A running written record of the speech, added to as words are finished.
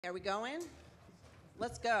Are we going?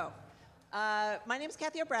 Let's go. My name is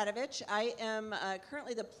Kathie Obradovich. I am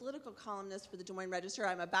currently the political columnist for the Des Moines Register.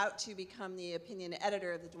 I'm about to become the opinion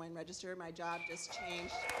editor of the Des Moines Register. My job just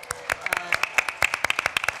changed.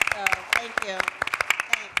 So thank you.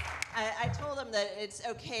 Thanks. I told them that it's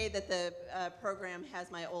okay that the program has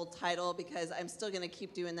my old title because I'm still going to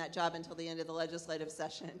keep doing that job until the end of the legislative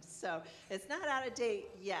session. So it's not out of date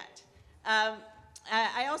yet.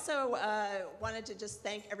 I also wanted to just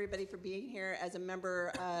thank everybody for being here. As a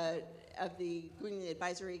member of the Greenlee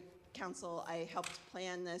Advisory Council, I helped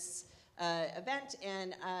plan this event,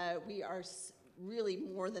 and we are really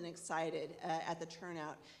more than excited at the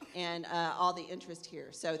turnout and all the interest here.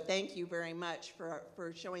 So thank you very much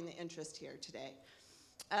for showing the interest here today.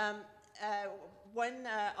 One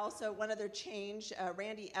other change,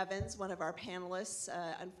 Randy Evans, one of our panelists,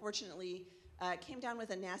 unfortunately came down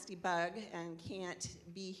with a nasty bug and can't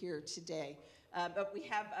be here today. But we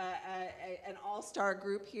have an all-star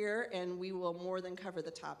group here, and we will more than cover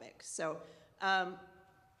the topic. So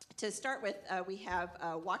to start with, we have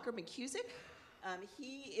Walker McKusick.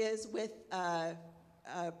 He is with, I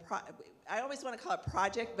always want to call it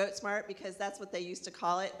Project Vote Smart because that's what they used to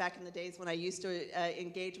call it back in the days when I used to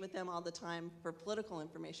engage with them all the time for political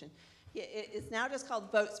information. It's now just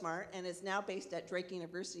called Vote Smart, and is now based at Drake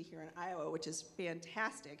University here in Iowa, which is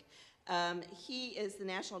fantastic. He is the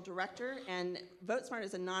national director, and Vote Smart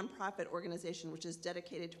is a nonprofit organization which is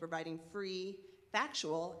dedicated to providing free,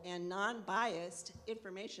 factual, and non-biased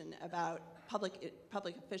information about public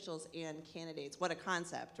officials and candidates. What a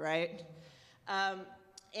concept, right?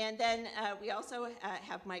 And then we also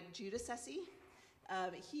have Mike Giudicessi.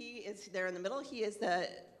 He is there in the middle. He is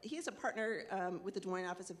a partner with the Des Moines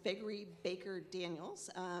office of Faegre, Baker, Daniels,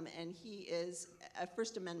 and he is a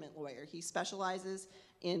First Amendment lawyer. He specializes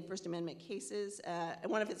in First Amendment cases. And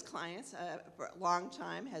one of his clients for a long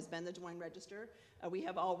time has been the Des Moines Register. We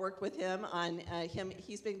have all worked with him on him.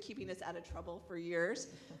 He's been keeping us out of trouble for years.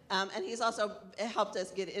 And he's also helped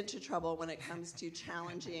us get into trouble when it comes to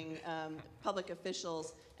challenging public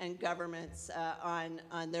officials and governments on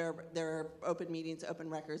their open meetings, open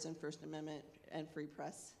records, and First Amendment and free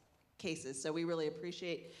press cases. So we really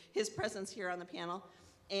appreciate his presence here on the panel.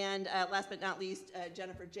 And last but not least,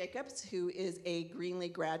 Jennifer Jacobs, who is a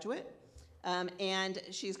Greenlee graduate. And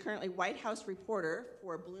she's currently White House reporter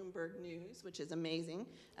for Bloomberg News, which is amazing.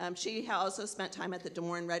 She also spent time at the Des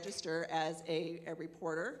Moines Register as a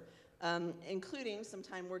reporter, including some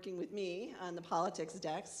time working with me on the politics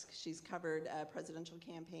desk. She's covered presidential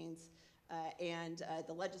campaigns and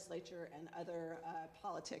the legislature and other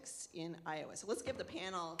politics in Iowa. So let's give the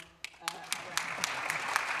panel a round.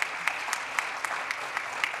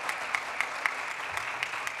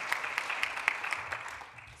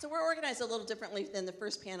 So we're organized a little differently than the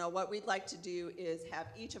first panel. What we'd like to do is have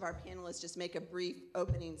each of our panelists just make a brief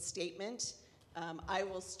opening statement. I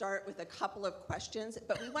will start with a couple of questions,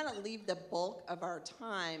 but we want to leave the bulk of our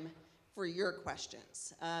time for your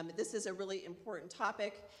questions. This is a really important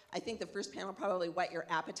topic. I think the first panel probably whet your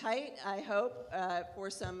appetite, I hope, for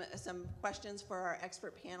some questions for our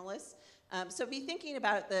expert panelists. So be thinking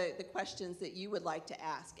about the questions that you would like to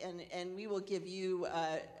ask, and we will give you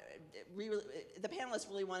the panelists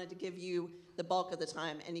really wanted to give you the bulk of the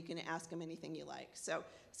time, and you can ask them anything you like. So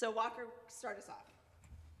Walker, start us off.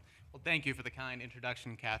 Well, thank you for the kind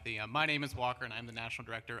introduction, Kathie. My name is Walker, and I'm the National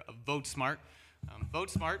Director of Vote Smart. Vote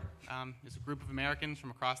Smart is a group of Americans from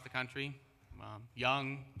across the country,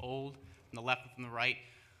 young, old, from the left and from the right,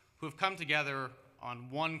 who have come together on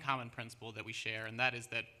one common principle that we share, and that is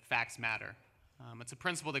that facts matter. It's a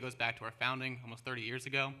principle that goes back to our founding almost 30 years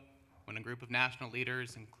ago, when a group of national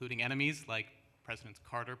leaders, including enemies like Presidents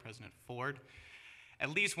Carter, President Ford, at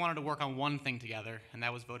least wanted to work on one thing together, and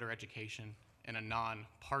that was voter education in a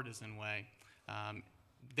non-partisan way.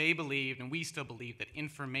 They believed, and we still believe, that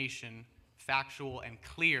information, factual and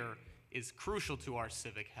clear, is crucial to our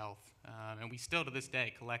civic health. And we still, to this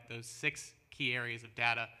day, collect those 6 key areas of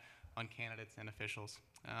data on candidates and officials.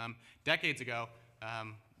 Decades ago,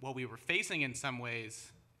 what we were facing in some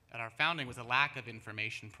ways at our founding was a lack of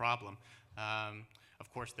information problem.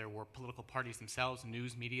 Of course, there were political parties themselves,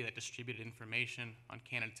 news media that distributed information on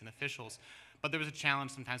candidates and officials, but there was a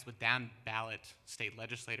challenge sometimes with down-ballot state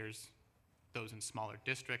legislators, those in smaller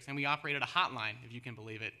districts, and we operated a hotline, if you can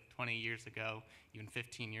believe it, 20 years ago, even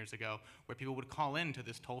 15 years ago, where people would call in to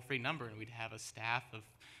this toll-free number, and we'd have a staff of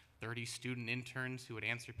 30 student interns who would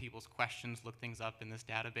answer people's questions, look things up in this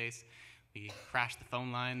database. We crashed the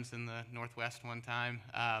phone lines in the Northwest one time.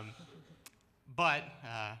 But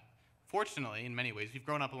fortunately, in many ways, we've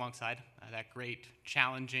grown up alongside that great,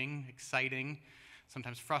 challenging, exciting,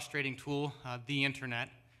 sometimes frustrating tool, the internet.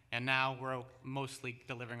 And now we're mostly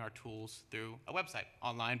delivering our tools through a website,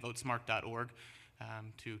 online, votesmart.org,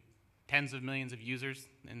 to tens of millions of users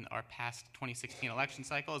in our past 2016 election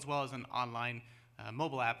cycle, as well as an online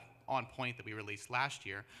mobile app on point that we released last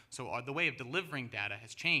year. So the way of delivering data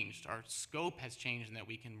has changed. Our scope has changed in that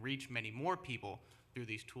we can reach many more people through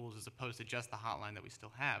these tools as opposed to just the hotline that we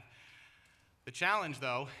still have. The challenge,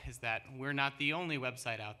 though, is that we're not the only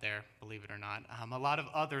website out there, believe it or not. A lot of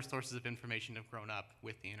other sources of information have grown up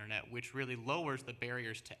with the internet, which really lowers the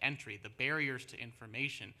barriers to entry, the barriers to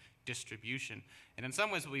information distribution. And in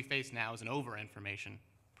some ways, what we face now is an over-information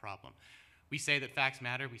problem. We say that facts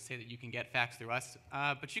matter. We say that you can get facts through us,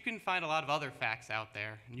 but you can find a lot of other facts out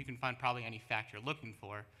there, and you can find probably any fact you're looking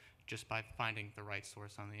for just by finding the right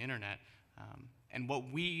source on the internet. And what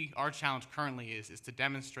our challenge currently is to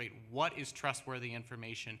demonstrate what is trustworthy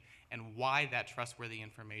information and why that trustworthy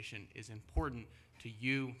information is important to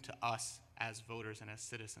you, to us as voters and as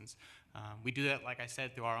citizens. We do that, like I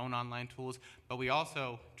said, through our own online tools, but we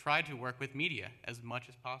also try to work with media as much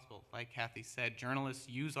as possible. Like Kathie said, journalists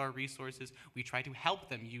use our resources. We try to help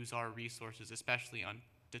them use our resources, especially on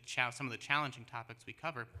some of the challenging topics we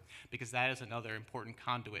cover, because that is another important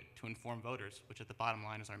conduit to inform voters, which at the bottom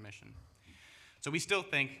line is our mission. So we still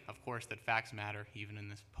think, of course, that facts matter, even in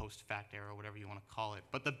this post-fact era, whatever you want to call it.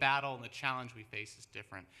 But the battle and the challenge we face is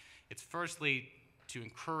different. It's firstly to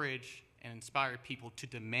encourage and inspire people to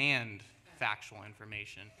demand factual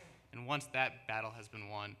information. And once that battle has been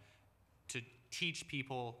won, to teach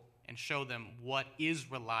people and show them what is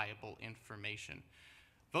reliable information.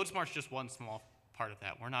 VoteSmart's just one small part of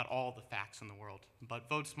that. We're not all the facts in the world. But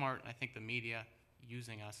VoteSmart, I think the media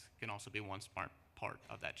using us can also be one smart part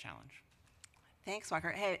of that challenge. Thanks, Walker.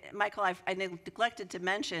 Hey, Michael, I neglected to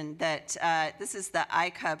mention that this is the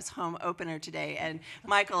iCubs home opener today, and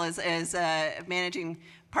Michael is a managing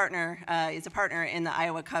partner, is a partner in the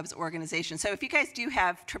Iowa Cubs organization. So if you guys do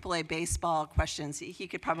have AAA baseball questions, he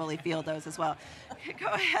could probably field those as well. Go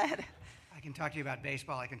ahead. I can talk to you about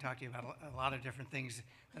baseball. I can talk to you about a lot of different things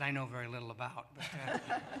that I know very little about.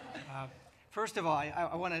 But, first of all,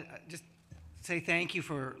 I want to just say thank you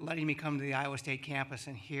for letting me come to the Iowa State campus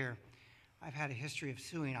and hear. I've had a history of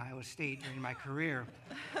suing Iowa State during my career,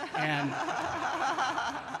 and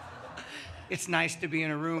it's nice to be in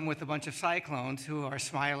a room with a bunch of Cyclones who are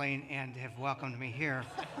smiling and have welcomed me here,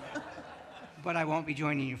 but I won't be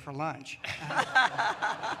joining you for lunch.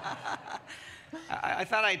 I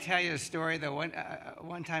thought I'd tell you a story, though.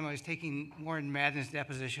 One time I was taking Warren Madden's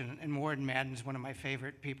deposition, and Warren Madden's one of my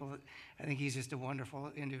favorite people. I think he's just a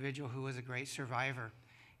wonderful individual who was a great survivor,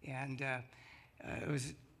 and it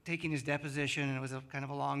was taking his deposition, and it was kind of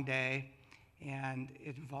a long day, and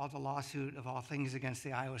it involved a lawsuit of all things against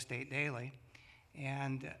the Iowa State Daily.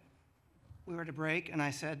 And we were at a break, and I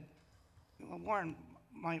said, well, Warren,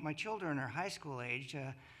 my children are high school age.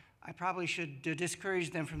 I probably should discourage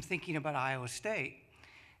them from thinking about Iowa State,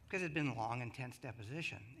 because it had been a long, intense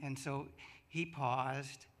deposition. And so he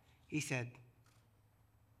paused. He said,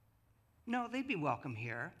 no, they'd be welcome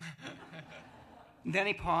here. Then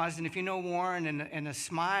he paused, and if you know Warren and a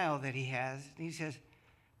smile that he has, he says,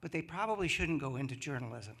 but they probably shouldn't go into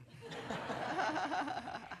journalism.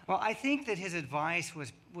 Well, I think that his advice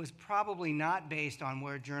was probably not based on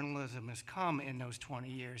where journalism has come in those 20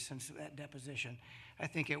 years since that deposition. I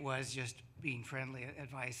think it was just being friendly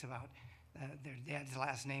advice about their dad's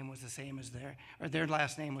last name was the same as their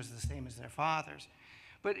last name was the same as their father's.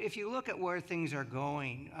 But if you look at where things are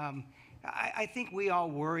going, I think we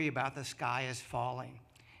all worry about the sky is falling.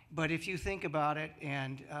 But if you think about it,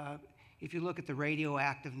 and if you look at the Radio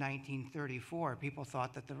Act of 1934, people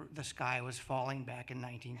thought that the sky was falling back in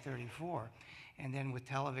 1934. And then with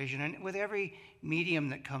television, and with every medium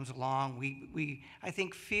that comes along, we I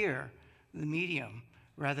think, fear the medium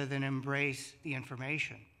rather than embrace the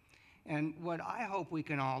information. And what I hope we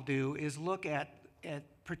can all do is look at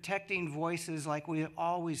protecting voices like we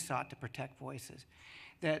always sought to protect voices.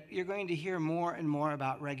 That you're going to hear more and more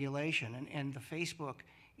about regulation and the Facebook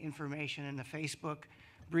information and the Facebook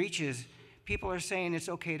breaches. People are saying it's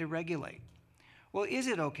okay to regulate. Well, is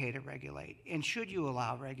it okay to regulate? And should you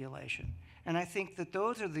allow regulation? And I think that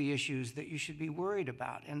those are the issues that you should be worried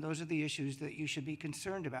about, and those are the issues that you should be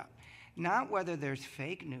concerned about. Not whether there's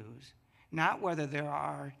fake news, not whether there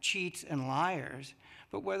are cheats and liars,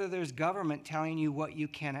 but whether there's government telling you what you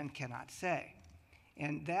can and cannot say.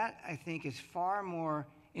 And that, I think, is far more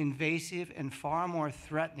invasive and far more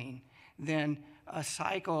threatening than a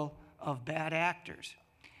cycle of bad actors.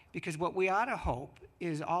 Because what we ought to hope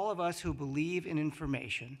is all of us who believe in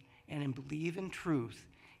information and believe in truth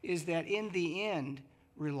is that in the end,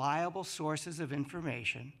 reliable sources of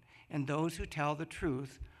information and those who tell the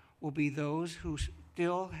truth will be those who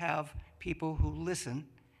still have people who listen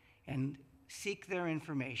and seek their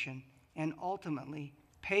information and ultimately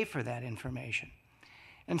pay for that information.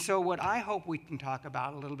 And so what I hope we can talk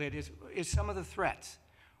about a little bit is some of the threats.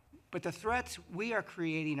 But the threats we are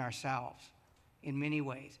creating ourselves in many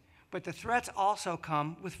ways. But the threats also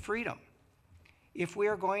come with freedom. If we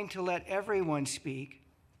are going to let everyone speak,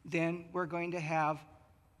 then we're going to have,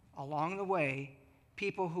 along the way,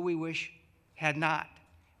 people who we wish had not,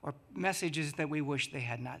 or messages that we wish they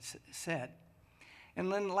had not said.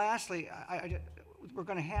 And then lastly, we're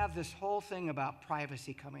going to have this whole thing about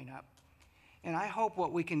privacy coming up. And I hope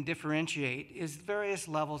what we can differentiate is various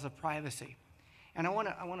levels of privacy. And I want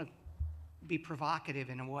to be provocative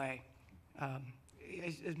in a way.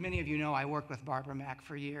 As many of you know, I worked with Barbara Mack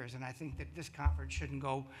for years, and I think that this conference shouldn't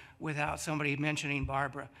go without somebody mentioning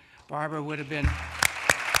Barbara. Barbara would have been...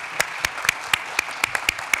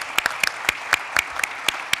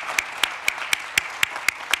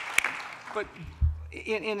 But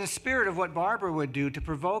in the spirit of what Barbara would do to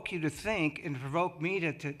provoke you to think and provoke me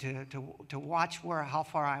to watch how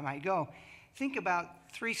far I might go, think about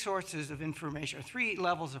three sources of information, or three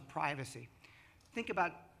levels of privacy. Think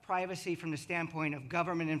about privacy from the standpoint of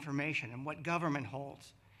government information and what government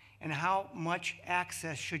holds, and how much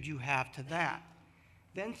access should you have to that.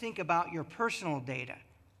 Then think about your personal data,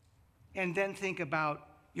 and then think about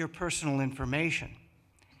your personal information.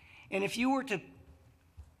 And if you were to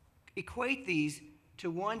equate these to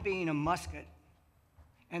one being a musket,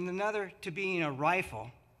 and another to being a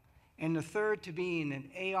rifle, and the third to being an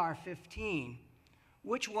AR-15,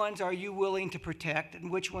 which ones are you willing to protect and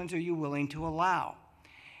which ones are you willing to allow?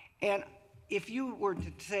 And if you were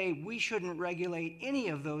to say we shouldn't regulate any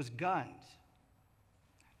of those guns,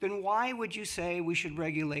 then why would you say we should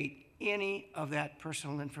regulate any of that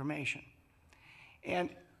personal information? And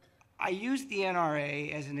I used the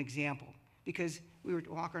NRA as an example because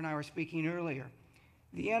Walker and I were speaking earlier.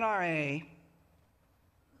 The NRA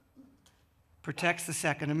protects the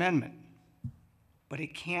Second Amendment, but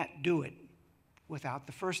it can't do it without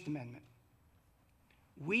the First Amendment.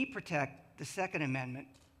 We protect the Second Amendment,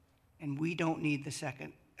 and we don't need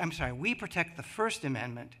we protect the First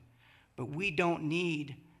Amendment, but we don't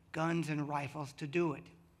need guns and rifles to do it.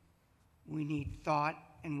 We need thought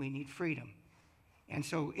and we need freedom. And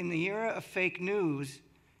so in the era of fake news,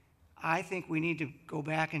 I think we need to go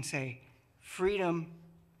back and say freedom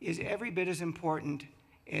is every bit as important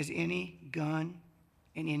as any gun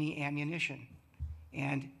and any ammunition.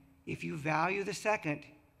 And if you value the second,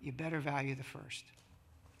 you better value the first.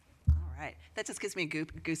 All right. That just gives me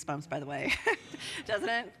goosebumps, by the way, doesn't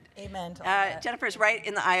it? Amen to all that. Jennifer's right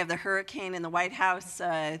in the eye of the hurricane in the White House,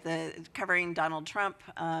 covering Donald Trump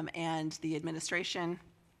and the administration.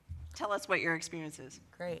 Tell us what your experience is.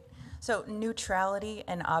 Great. So neutrality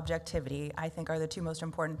and objectivity, I think, are the two most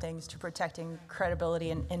important things to protecting credibility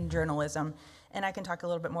in journalism. And I can talk a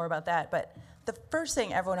little bit more about that. But the first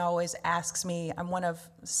thing everyone always asks me, I'm one of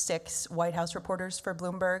 6 White House reporters for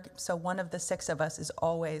Bloomberg. So one of the 6 of us is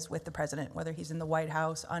always with the president, whether he's in the White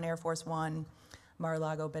House, on Air Force One,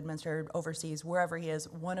 Mar-a-Lago, Bedminster, overseas, wherever he is,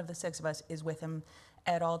 one of the 6 of us is with him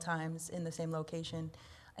at all times in the same location.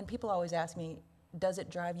 And people always ask me, does it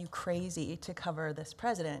drive you crazy to cover this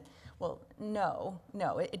president? Well, no,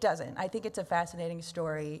 it doesn't. I think it's a fascinating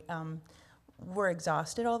story. We're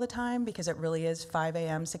exhausted all the time because it really is 5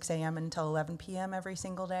 a.m., 6 a.m. until 11 p.m. every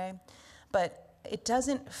single day. But it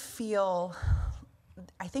doesn't feel,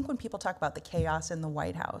 I think when people talk about the chaos in the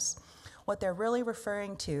White House, what they're really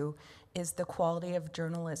referring to is the quality of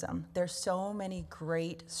journalism. There's so many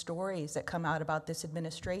great stories that come out about this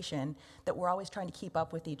administration that we're always trying to keep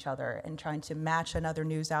up with each other and trying to match another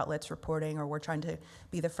news outlet's reporting, or we're trying to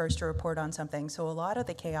be the first to report on something. So a lot of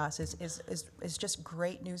the chaos is just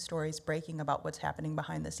great news stories breaking about what's happening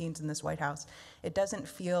behind the scenes in this White House. It doesn't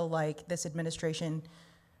feel like this administration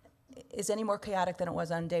is any more chaotic than it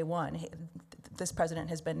was on day one. This president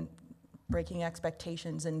has been breaking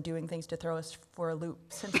expectations and doing things to throw us for a loop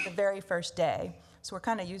since the very first day. So we're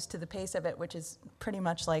kind of used to the pace of it, which is pretty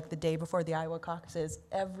much like the day before the Iowa caucuses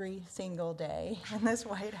every single day in this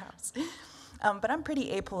White House. But I'm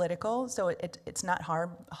pretty apolitical, so it's not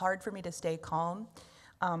hard for me to stay calm.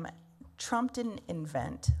 Trump didn't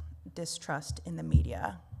invent distrust in the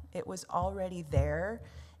media. It was already there.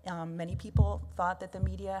 Many people thought that the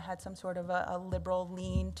media had some sort of a liberal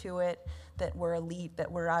lean to it, that we're elite,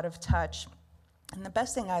 that we're out of touch. And the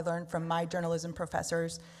best thing I learned from my journalism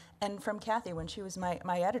professors and from Kathie when she was my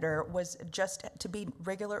editor was just to be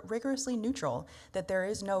rigorously neutral, that there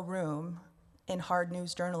is no room in hard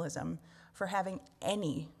news journalism for having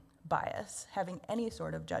any bias, having any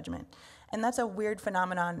sort of judgment. And that's a weird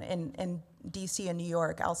phenomenon in DC and New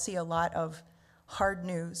York. I'll see a lot of hard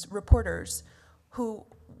news reporters who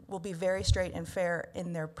will be very straight and fair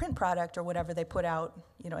in their print product or whatever they put out,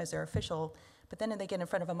 as their official, but then they get in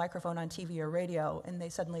front of a microphone on TV or radio and they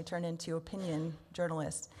suddenly turn into opinion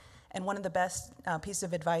journalists. And one of the best pieces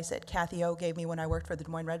of advice that Kathie gave me when I worked for the Des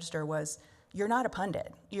Moines Register was, you're not a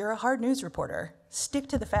pundit, you're a hard news reporter. Stick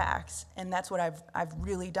to the facts, and that's what I've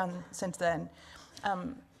really done since then.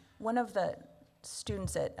 One of the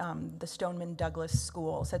students at the Stoneman Douglas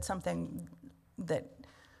School said something that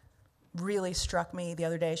really struck me the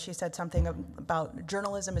other day. She said something about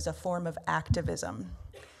journalism is a form of activism.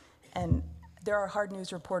 And there are hard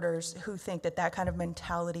news reporters who think that that kind of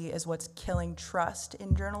mentality is what's killing trust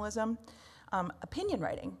in journalism. Opinion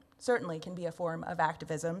writing certainly can be a form of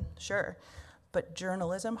activism, sure. But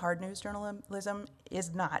journalism, hard news journalism,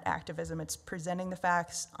 is not activism. It's presenting the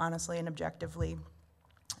facts honestly and objectively.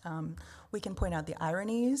 We can point out the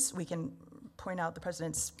ironies, we can point out the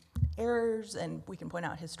president's errors, and we can point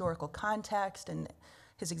out historical context and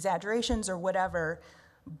his exaggerations or whatever,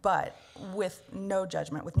 but with no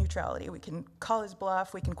judgment, with neutrality. We can call his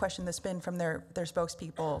bluff, we can question the spin from their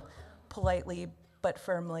spokespeople politely but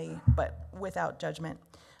firmly, but without judgment.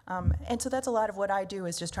 And so that's a lot of what I do,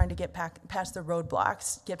 is just trying to get past the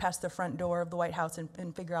roadblocks, get past the front door of the White House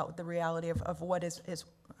and figure out the reality of what is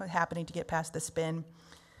happening to get past the spin,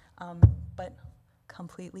 but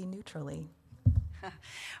completely neutrally.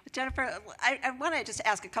 Jennifer, I want to just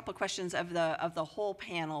ask a couple of questions of the whole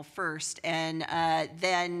panel first, and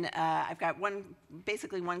then I've got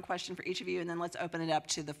basically one question for each of you, and then let's open it up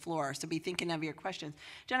to the floor. So be thinking of your questions.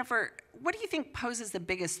 Jennifer, what do you think poses the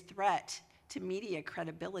biggest threat to media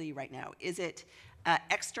credibility right now? Is it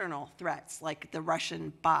external threats like the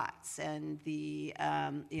Russian bots and the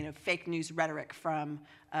fake news rhetoric from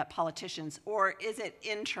politicians, or is it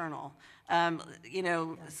internal?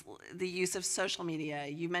 The use of social media.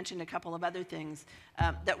 You mentioned a couple of other things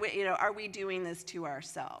that are we doing this to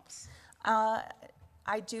ourselves?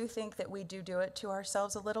 I do think that we do it to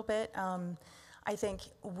ourselves a little bit. I think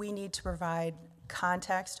we need to provide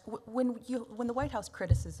context. When the White House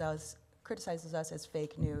criticizes us as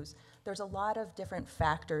fake news, there's a lot of different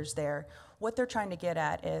factors there. What they're trying to get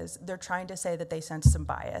at is they're trying to say that they sense some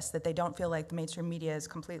bias, that they don't feel like the mainstream media is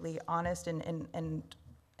completely honest and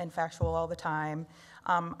factual all the time.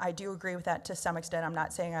 I do agree with that to some extent. I'm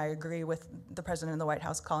not saying I agree with the president of the White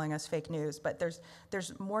House calling us fake news, but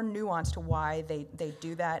there's more nuance to why they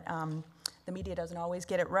do that. The media doesn't always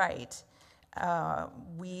get it right.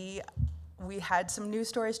 We had some news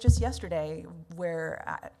stories just yesterday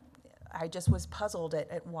where I just was puzzled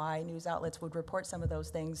at why news outlets would report some of those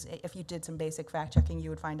things. If you did some basic fact checking, you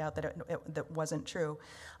would find out that that wasn't true.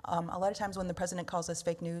 A lot of times when the president calls us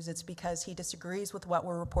fake news, it's because he disagrees with what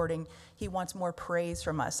we're reporting. He wants more praise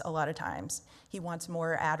from us a lot of times. He wants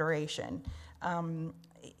more adoration.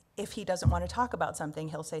 If he doesn't want to talk about something,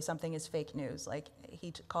 he'll say something is fake news. Like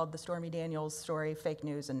he called the Stormy Daniels story fake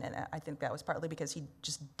news, and I think that was partly because he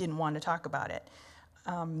just didn't want to talk about it.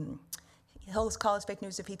 He'll call us fake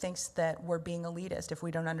news if he thinks that we're being elitist, if we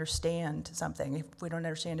don't understand something, if we don't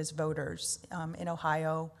understand his voters. In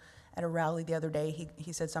Ohio, at a rally the other day,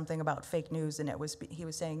 he said something about fake news, and he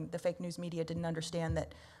was saying the fake news media didn't understand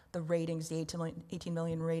that the ratings, the 18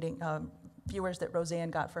 million viewers that Roseanne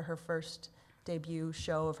got for her first debut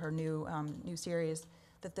show of her new series,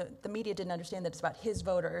 that the media didn't understand that it's about his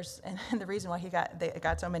voters, and the reason why they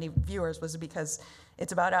got so many viewers was because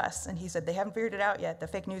it's about us. And he said they haven't figured it out yet. The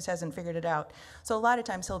fake news hasn't figured it out. So a lot of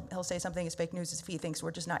times he'll say something is fake news if he thinks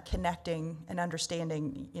we're just not connecting and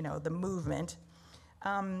understanding, the movement.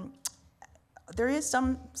 There is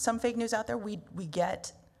some fake news out there. We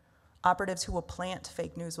get operatives who will plant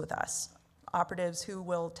fake news with us. Operatives who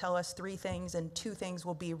will tell us 3 things and 2 things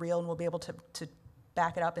will be real and we'll be able to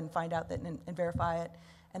back it up and find out that and verify it.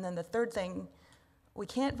 And then the 3rd thing we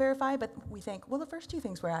can't verify, but we think, well, the first 2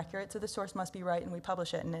 things were accurate, so the source must be right, and we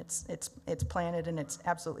publish it, and it's planted, and it's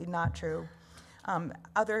absolutely not true.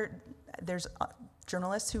 There's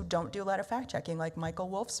journalists who don't do a lot of fact checking, like Michael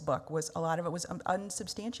Wolff's book a lot of it was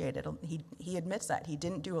unsubstantiated. He admits that he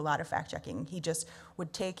didn't do a lot of fact checking. He just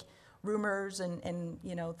would take rumors and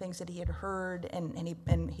things that he had heard,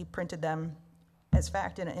 and he printed them as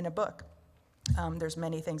fact in a book. There's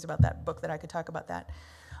many things about that book that I could talk about that.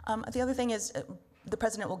 The other thing is the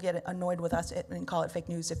president will get annoyed with us and call it fake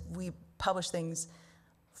news if we publish things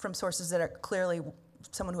from sources that are clearly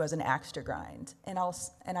someone who has an axe to grind. And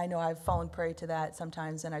I know I've fallen prey to that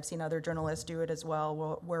sometimes, and I've seen other journalists do it as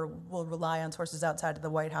well, where we'll rely on sources outside of the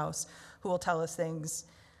White House who will tell us things,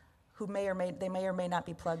 who may or may not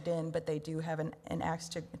be plugged in, but they do have an axe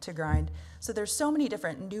to grind. So there's so many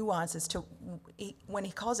different nuances to, when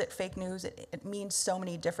he calls it fake news, it means so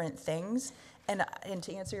many different things. And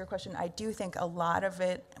to answer your question, I do think a lot of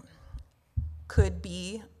it could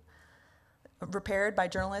be repaired by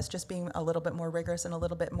journalists just being a little bit more rigorous and a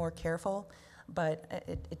little bit more careful. But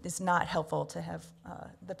it is not helpful to have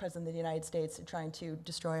the President of the United States trying to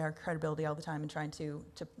destroy our credibility all the time and trying to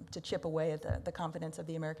chip away at the confidence of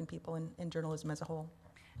the American people in journalism as a whole.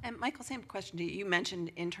 And Michael, same question to you. You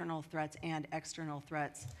mentioned internal threats and external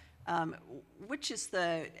threats. Which is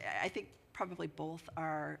I think probably both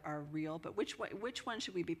are real, but which one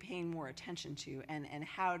should we be paying more attention to, and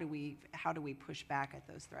how do we push back at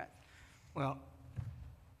those threats? Well,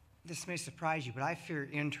 this may surprise you, but I fear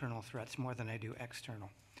internal threats more than I do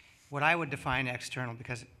external. What I would define external,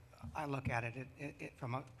 because I look at it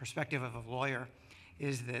from a perspective of a lawyer,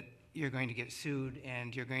 is that you're going to get sued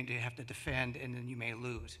and you're going to have to defend, and then you may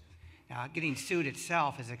lose. Now, getting sued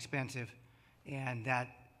itself is expensive, and that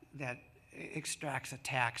extracts a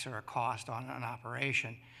tax or a cost on an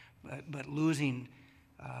operation. But losing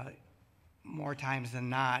more times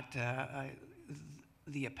than not,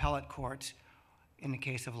 the appellate courts, in the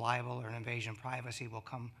case of libel or an invasion of privacy, will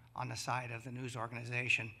come on the side of the news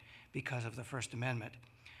organization because of the First Amendment.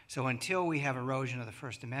 So until we have erosion of the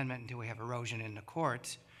First Amendment, until we have erosion in the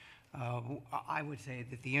courts, I would say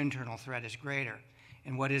that the internal threat is greater.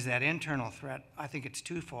 And what is that internal threat? I think it's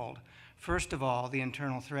twofold. First of all, the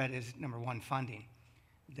internal threat is, number one, funding.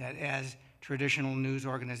 That as traditional news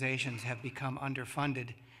organizations have become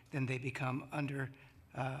underfunded, then they become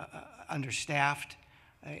understaffed,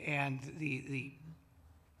 and the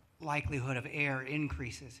likelihood of error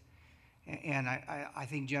increases. And I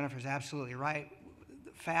think Jennifer's absolutely right.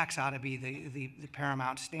 Facts ought to be the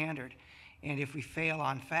paramount standard. And if we fail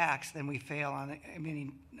on facts, then we fail on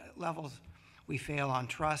many levels. We fail on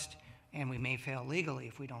trust, and we may fail legally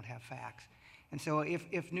if we don't have facts. And so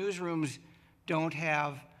if newsrooms don't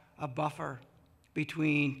have a buffer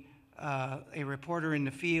between a reporter in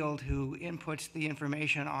the field who inputs the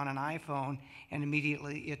information on an iPhone and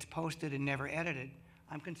immediately it's posted and never edited,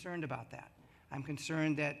 I'm concerned about that. I'm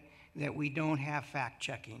concerned that we don't have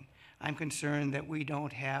fact-checking. I'm concerned that we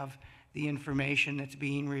don't have the information that's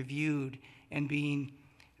being reviewed and being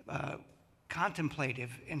contemplative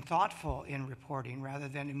and thoughtful in reporting rather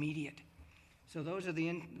than immediate. So those are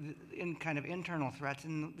the kind of internal threats.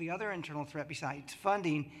 And the other internal threat besides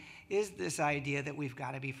funding is this idea that we've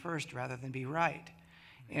got to be first rather than be right.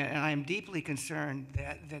 And I'm deeply concerned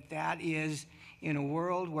that is in a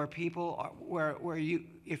world where people are, where you,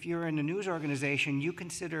 if you're in a news organization, you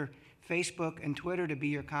consider Facebook and Twitter to be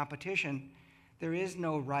your competition. There is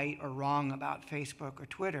no right or wrong about Facebook or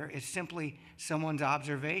Twitter. It's simply someone's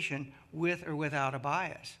observation with or without a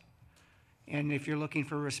bias. And if you're looking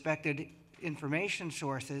for respected information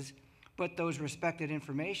sources, but those respected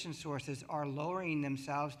information sources are lowering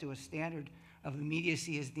themselves to a standard of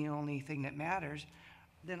immediacy as the only thing that matters,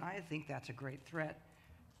 then I think that's a great threat,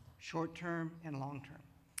 short-term and long-term.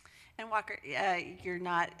 And Walker, you're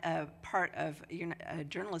not a part of a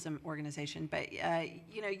journalism organization, but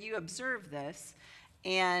you observe this,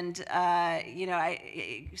 and I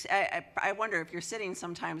wonder if you're sitting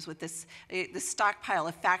sometimes with this stockpile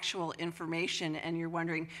of factual information, and you're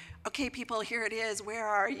wondering, okay, people, here it is. Where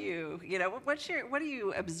are you? What do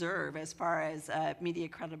you observe as far as media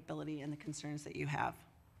credibility and the concerns that you have?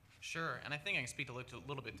 Sure, and I think I can speak a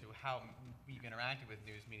little bit to how we've interacted with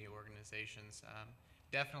news media organizations.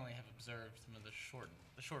 Definitely have observed some of the short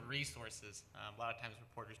resources. A lot of times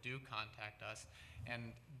reporters do contact us,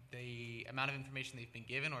 and the amount of information they've been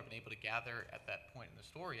given or been able to gather at that point in the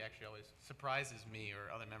story actually always surprises me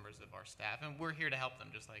or other members of our staff, and we're here to help them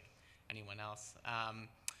just like anyone else.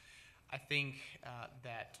 I think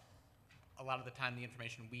that a lot of the time the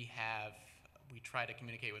information we try to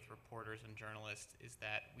communicate with reporters and journalists is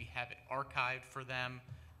that we have it archived for them,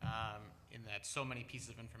 in that so many pieces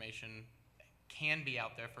of information can be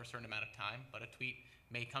out there for a certain amount of time, but a tweet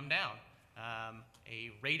may come down.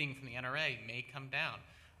 A rating from the NRA may come down.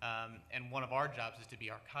 And one of our jobs is to be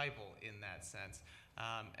archival in that sense.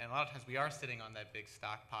 And a lot of times we are sitting on that big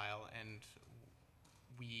stockpile, and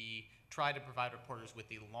we try to provide reporters with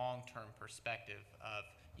the long-term perspective of,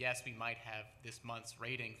 yes, we might have this month's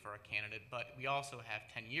rating for a candidate, but we also have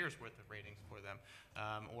 10 years worth of ratings for them,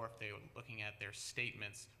 or if they're looking at their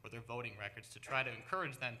statements or their voting records, to try to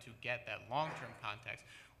encourage them to get that long-term context,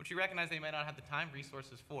 which we recognize they might not have the time,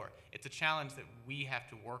 resources for. It's a challenge that we have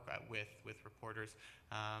to work with reporters.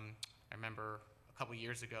 I remember a couple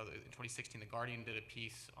years ago, in 2016, The Guardian did a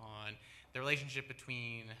piece on the relationship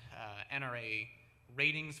between NRA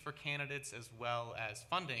ratings for candidates as well as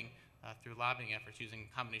funding through lobbying efforts using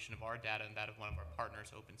a combination of our data and that of one of our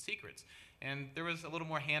partners, Open Secrets. And there was a little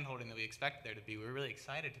more hand-holding than we expected there to be. We were really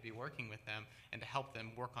excited to be working with them and to help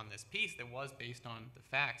them work on this piece that was based on the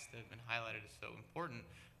facts that have been highlighted as so important.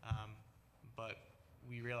 But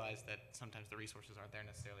we realized that sometimes the resources aren't there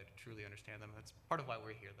necessarily to truly understand them. That's part of why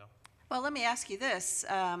we're here, though. Well, let me ask you this.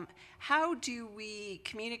 How do we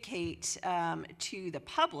communicate to the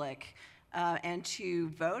public and to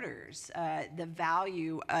voters the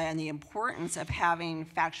value and the importance of having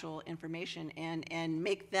factual information and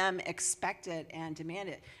make them expect it and demand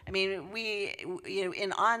it? I mean,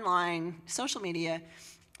 in online social media,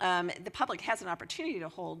 the public has an opportunity to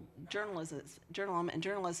hold journalists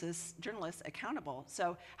accountable.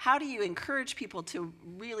 So how do you encourage people to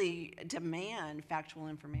really demand factual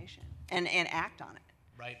information and act on it?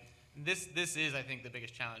 Right. This is, I think, the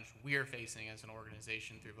biggest challenge we're facing as an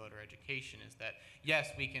organization through voter education is that, yes,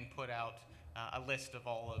 we can put out a list of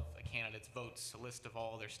all of a candidate's votes, a list of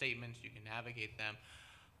all their statements, you can navigate them,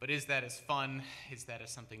 but is that as fun? Is that as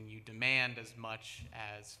something you demand as much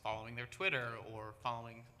as following their Twitter or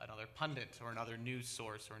following another pundit or another news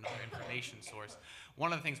source or another information source?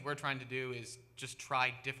 One of the things we're trying to do is just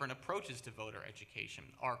try different approaches to voter education.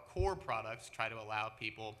 Our core products try to allow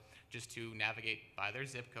people just to navigate by their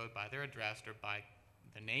zip code, by their address, or by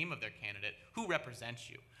the name of their candidate, who represents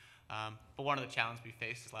you. But one of the challenges we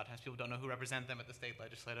face is a lot of times people don't know who represent them at the state,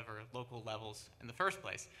 legislative, or local levels in the first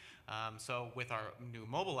place. So with our new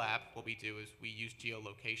mobile app, what we do is we use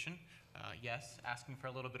geolocation, yes, asking for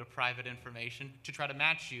a little bit of private information to try to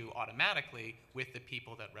match you automatically with the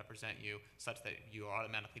people that represent you such that you are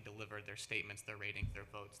automatically delivered their statements, their ratings, their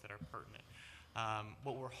votes that are pertinent.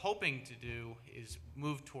 What we're hoping to do is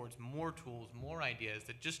move towards more tools, more ideas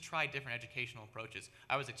that just try different educational approaches.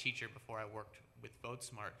 I was a teacher before I worked with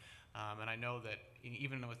VoteSmart, and I know that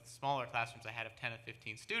even with smaller classrooms I had of 10 or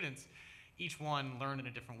 15 students, each one learned in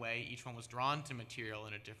a different way, each one was drawn to material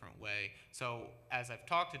in a different way. So as I've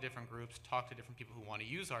talked to different groups, talked to different people who want to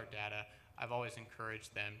use our data, I've always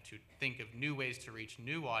encouraged them to think of new ways to reach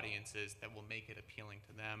new audiences that will make it appealing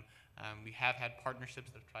to them. We have had partnerships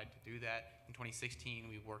that have tried to do that. In 2016,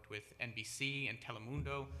 we worked with NBC and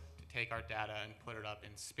Telemundo to take our data and put it up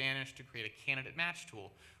in Spanish to create a candidate match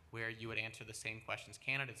tool where you would answer the same questions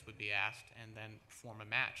candidates would be asked and then form a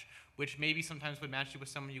match, which maybe sometimes would match you with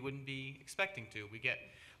someone you wouldn't be expecting to. We get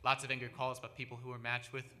lots of angry calls about people who are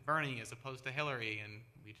matched with Bernie as opposed to Hillary, and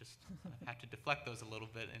we just have to deflect those a little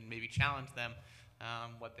bit and maybe challenge them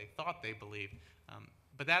what they thought they believed.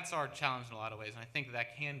 But that's our challenge in a lot of ways, and I think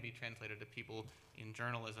that can be translated to people in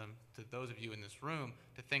journalism, to those of you in this room,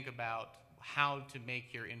 to think about how to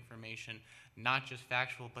make your information not just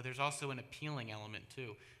factual, but there's also an appealing element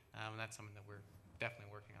too, and that's something that we're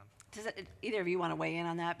definitely working on. Does either of you want to weigh in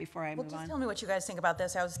on that before I move Well, on? just tell me what you guys think about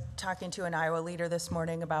this. I was talking to an Iowa leader this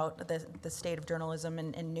morning about the state of journalism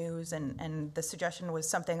and news, and the suggestion was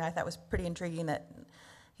something I thought was pretty intriguing, that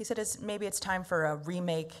he said maybe it's time for a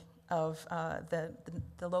remake of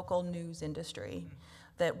the local news industry.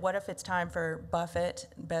 That what if it's time for Buffett,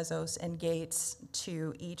 Bezos, and Gates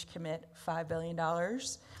to each commit $5 billion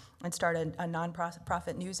and start a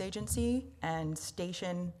non-profit news agency and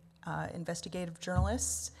station investigative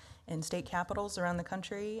journalists in state capitals around the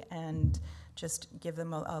country and just give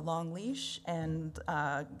them a long leash and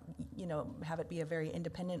have it be a very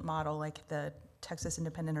independent model like the Texas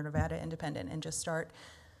Independent or Nevada Independent, and just start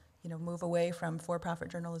move away from for-profit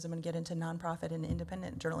journalism and get into nonprofit and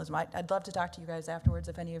independent journalism. I'd love to talk to you guys afterwards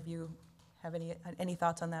if any of you have any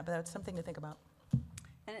thoughts on that, but that's something to think about.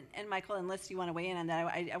 And Michael and Liz, you want to weigh in on that?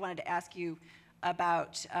 I wanted to ask you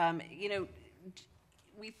about,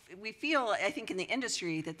 we feel, I think, in the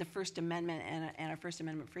industry that the First Amendment and our First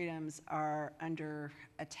Amendment freedoms are under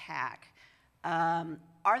attack.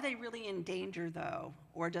 Are they really in danger, though,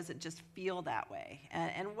 or does it just feel that way?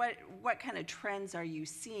 And what kind of trends are you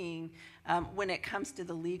seeing when it comes to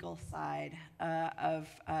the legal side of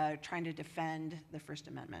trying to defend the First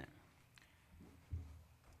Amendment?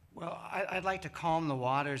 Well, I'd like to calm the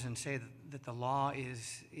waters and say that the law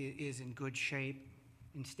is in good shape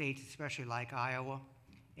in states, especially like Iowa,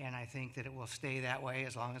 and I think that it will stay that way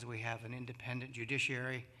as long as we have an independent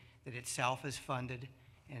judiciary that itself is funded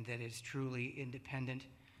and that is truly independent.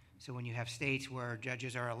 So when you have states where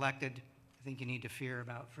judges are elected, I think you need to fear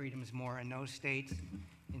about freedoms more in those states.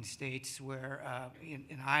 In states where,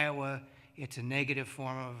 in Iowa, it's a negative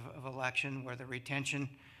form of election, where the retention,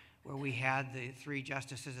 where we had the 3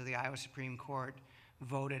 justices of the Iowa Supreme Court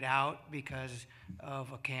voted out because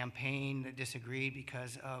of a campaign that disagreed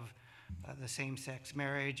because of the same-sex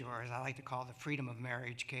marriage, or as I like to call the freedom of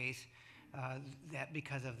marriage case. that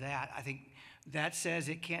because of that. I think that says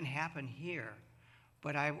it can happen here,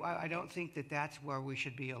 but I don't think that that's where we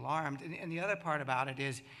should be alarmed. And the other part about it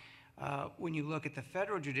is when you look at the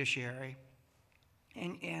federal judiciary,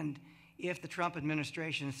 and if the Trump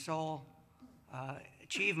administration's sole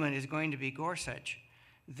achievement is going to be Gorsuch,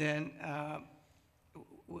 then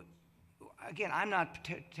again, I'm not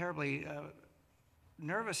terribly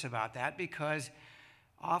nervous about that, because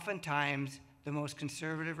oftentimes the most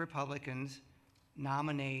conservative Republicans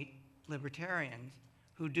nominate libertarians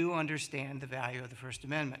who do understand the value of the First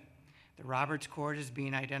Amendment. The Roberts Court is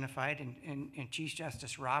being identified, and Chief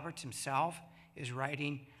Justice Roberts himself is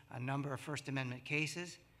writing a number of First Amendment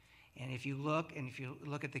cases. And if you look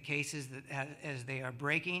at the cases that as they are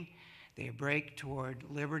breaking, they break toward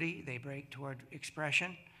liberty, they break toward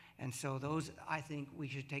expression, and so those I think we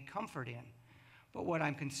should take comfort in. But what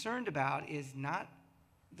I'm concerned about is not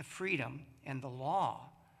the freedom and the law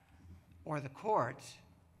or the courts,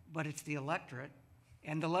 but it's the electorate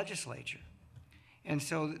and the legislature. And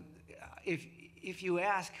so if you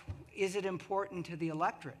ask, is it important to the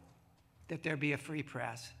electorate that there be a free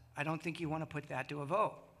press? I don't think you want to put that to a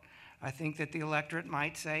vote. I think that the electorate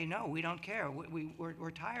might say, no, we don't care.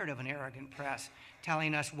 We're tired of an arrogant press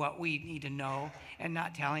telling us what we need to know and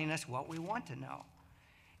not telling us what we want to know.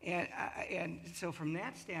 And so from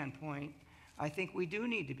that standpoint, I think we do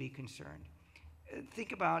need to be concerned.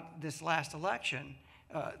 Think about this last election.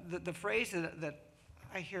 The phrase that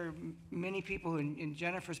I hear many people in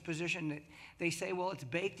Jennifer's position, that they say, well, it's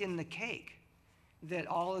baked in the cake, that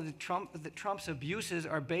all of Trump's abuses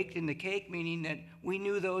are baked in the cake, meaning that we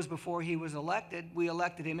knew those before he was elected, we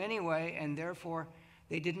elected him anyway, and therefore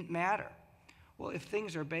they didn't matter. Well, if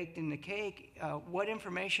things are baked in the cake, what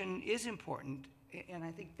information is important? And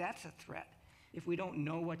I think that's a threat, if we don't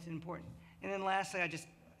know what's important. And then lastly, I just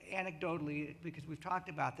anecdotally, because we've talked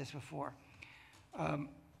about this before,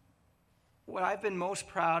 what I've been most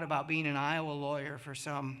proud about being an Iowa lawyer for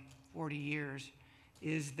some 40 years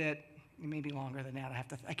is that, maybe longer than that,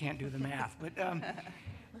 I can't do the math, but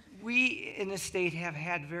we in the state have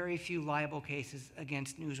had very few libel cases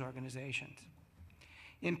against news organizations.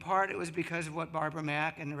 In part, it was because of what Barbara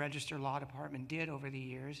Mack and the Register Law Department did over the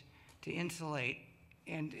years to insulate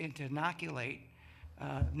and to inoculate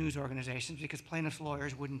news organizations, because plaintiffs'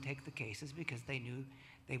 lawyers wouldn't take the cases because they knew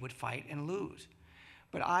they would fight and lose.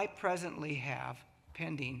 But I presently have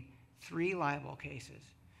pending 3 libel cases,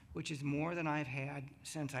 which is more than I've had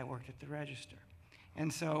since I worked at the Register.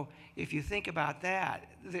 And so if you think about that,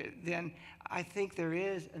 then I think there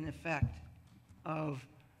is an effect of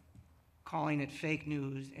calling it fake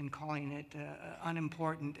news and calling it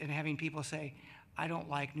unimportant and having people say, I don't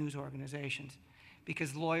like news organizations,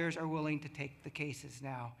 because lawyers are willing to take the cases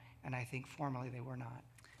now, and I think formerly they were not.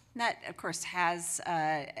 And that, of course, has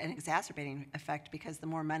an exacerbating effect, because the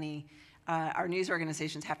more money our news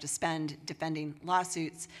organizations have to spend defending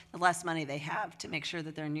lawsuits, the less money they have to make sure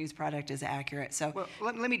that their news product is accurate. So, well,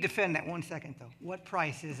 let me defend that 1 second, though. What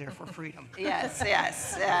price is there for freedom? yes,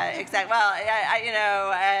 exactly. Well,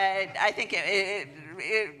 I think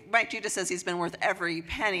Mike Giudicessi has been worth every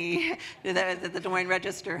penny that the Des Moines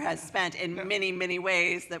Register has spent in many, many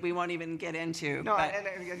ways that we won't even get into. No,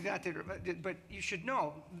 but you should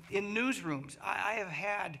know, in newsrooms, I have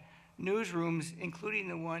had newsrooms, including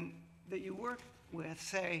the one that you work with,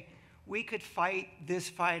 say, we could fight this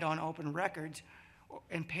fight on open records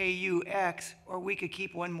and pay you X, or we could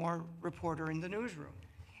keep one more reporter in the newsroom.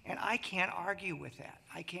 And I can't argue with that.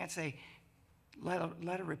 I can't say, let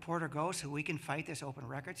a reporter go so we can fight this open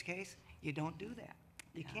records case. You don't do that.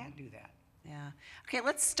 You can't do that. Yeah. Okay,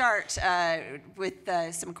 let's start with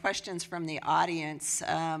some questions from the audience.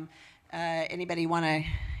 Anybody want to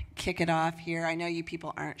kick it off here? I know you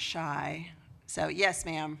people aren't shy. So, yes,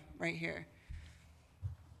 ma'am, right here.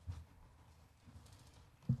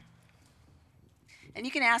 And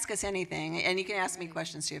you can ask us anything, and you can ask me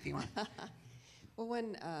questions too if you want. Well,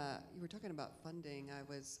 when you were talking about funding, I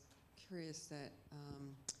was curious that,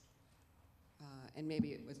 and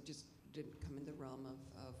maybe it was just didn't come in the realm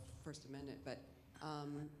of First Amendment, but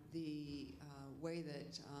the way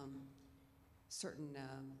that certain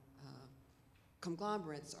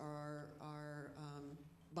conglomerates are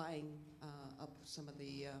buying up some of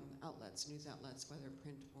the outlets, news outlets, whether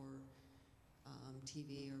print or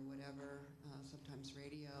TV or whatever, sometimes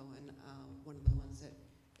radio. And one of the ones that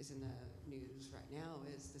is in the news right now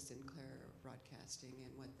is the Sinclair Broadcasting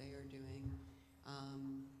and what they are doing.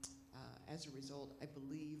 As a result, I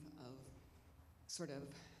believe, of sort of,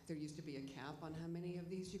 there used to be a cap on how many of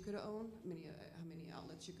these you could own, how many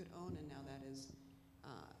outlets you could own, and now that is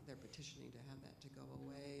they're petitioning to have that to go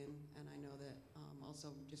away. And I know that also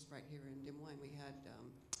just right here in Des Moines, we had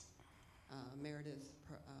Meredith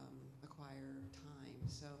acquire Time.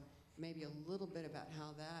 So maybe a little bit about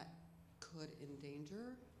how that could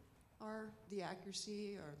endanger the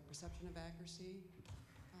accuracy or perception of accuracy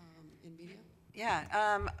in media.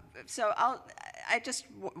 Yeah, so I just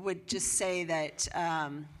would just say that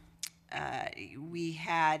we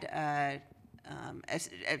had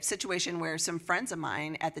a situation where some friends of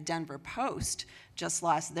mine at the Denver Post just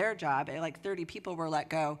lost their job. Like 30 people were let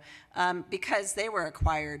go because they were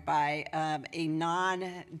acquired by a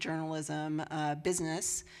non-journalism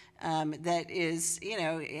business that is,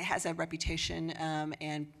 it has a reputation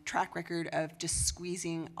and track record of just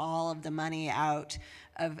squeezing all of the money out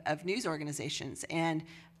of news organizations. And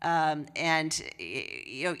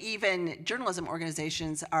even journalism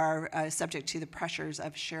organizations are subject to the pressures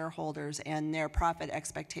of shareholders and their profit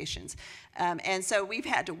expectations. And so we've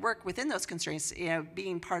had to work within those constraints.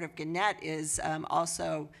 Being part of Gannett is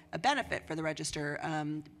also a benefit for the Register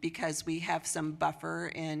because we have some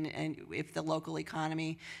buffer and if the local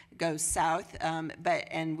economy goes south,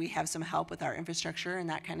 and we have some help with our infrastructure and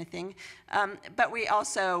that kind of thing. But we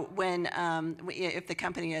also, if the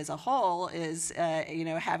company as a whole is,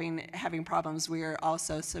 having problems, we are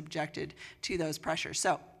also subjected to those pressures.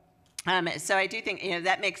 So I do think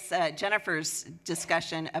that makes Jennifer's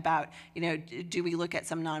discussion about do we look at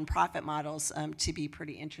some nonprofit models to be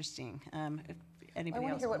pretty interesting. If anybody I want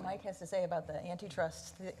to else hear what Mike has to say about the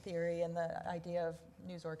antitrust theory and the idea of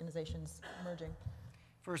news organizations merging.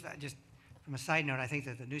 First, just from a side note, I think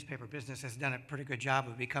that the newspaper business has done a pretty good job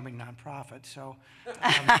of becoming nonprofit. So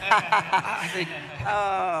I think.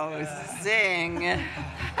 Oh, zing!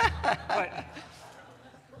 But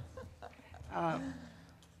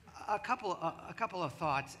a couple of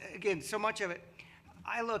thoughts. Again, so much of it,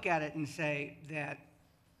 I look at it and say that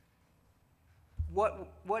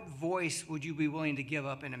what voice would you be willing to give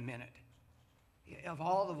up in a minute? Of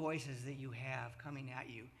all the voices that you have coming at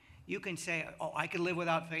you, you can say, oh, I could live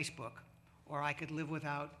without Facebook, or I could live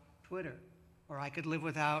without Twitter, or I could live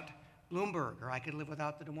without Bloomberg, or I could live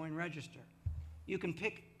without the Des Moines Register. You can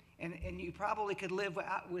pick, and you probably could live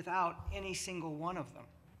without any single one of them.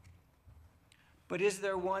 But is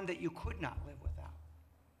there one that you could not live without?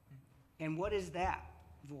 And what is that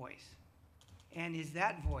voice? And is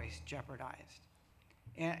that voice jeopardized?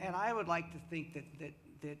 And I would like to think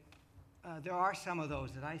that there are some of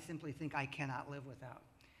those that I simply think I cannot live without,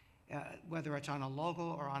 whether it's on a local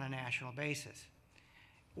or on a national basis.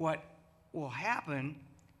 What will happen,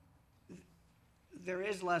 there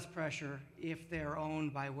is less pressure if they're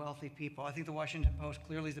owned by wealthy people. I think the Washington Post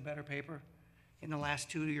clearly is a better paper in the last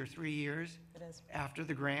 2 or 3 years. It is. After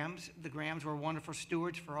the Grahams. The Grahams were wonderful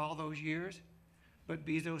stewards for all those years, but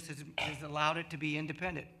Bezos has allowed it to be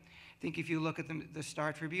independent. I think if you look at the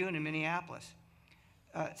Star Tribune in Minneapolis,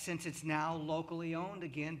 since it's now locally owned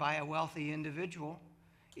again by a wealthy individual,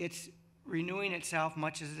 it's renewing itself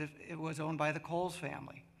much as if it was owned by the Coles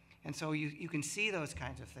family. And so you can see those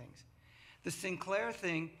kinds of things. The Sinclair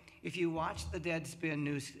thing, if you watch the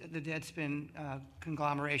Deadspin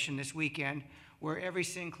conglomeration this weekend, where every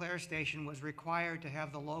Sinclair station was required to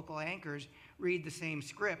have the local anchors read the same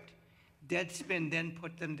script, Deadspin then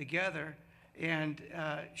put them together and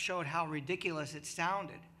showed how ridiculous it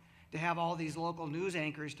sounded to have all these local news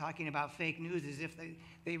anchors talking about fake news as if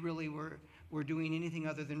they really were doing anything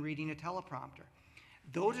other than reading a teleprompter.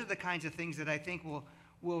 Those are the kinds of things that I think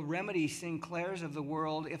will remedy Sinclairs of the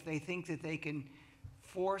world if they think that they can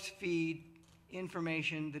force feed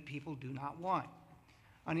information that people do not want.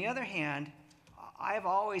 On the other hand, I've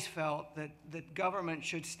always felt that government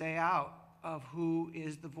should stay out of who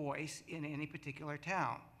is the voice in any particular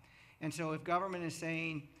town. And so if government is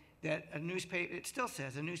saying that a newspaper, it still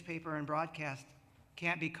says a newspaper and broadcast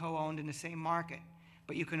can't be co-owned in the same market,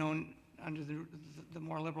 but you can own, under the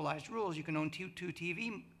more liberalized rules, you can own two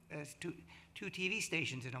TV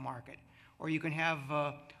stations in a market. Or you can have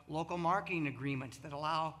local marketing agreements that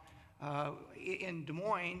allow, in Des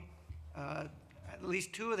Moines, at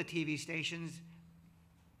least 2 of the TV stations,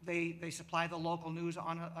 they supply the local news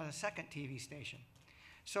on a second TV station.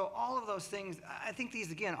 So all of those things, I think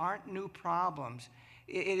these, again, aren't new problems.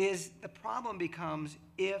 The problem becomes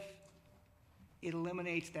if it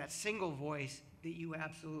eliminates that single voice that you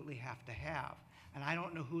absolutely have to have. And I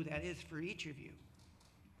don't know who that is for each of you.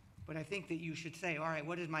 But I think that you should say, all right,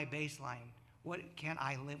 what is my baseline? What can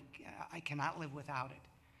I live? I cannot live without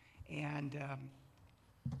it. And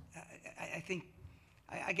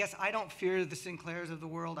I guess I don't fear the Sinclairs of the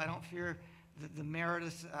world. I don't fear the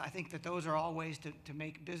Merediths. I think that those are all ways to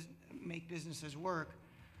make businesses work.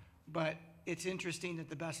 but it's interesting that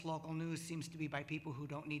the best local news seems to be by people who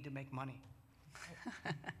don't need to make money.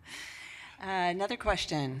 Another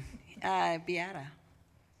question, Beata. I want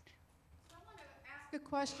to ask a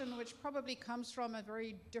question which probably comes from a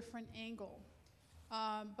very different angle.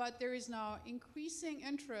 But there is now increasing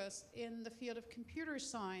interest in the field of computer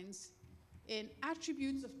science in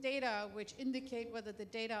attributes of data which indicate whether the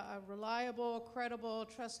data are reliable, credible,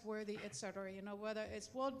 trustworthy, et cetera. You know, whether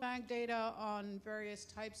it's World Bank data on various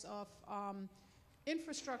types of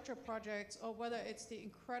infrastructure projects or whether it's the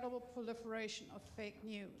incredible proliferation of fake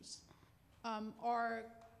news. Are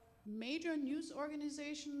major news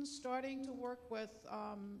organizations starting to work with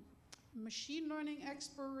machine learning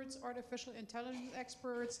experts, artificial intelligence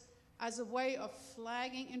experts, as a way of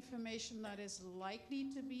flagging information that is likely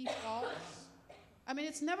to be false? I mean,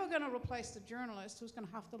 it's never going to replace the journalist who's going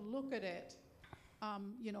to have to look at it,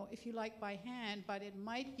 you know, if you like, by hand, but it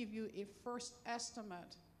might give you a first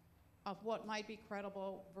estimate of what might be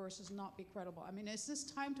credible versus not be credible. I mean, is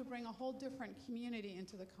this time to bring a whole different community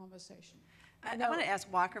into the conversation? I want to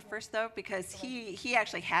ask Walker first, though, because he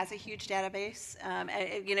actually has a huge database.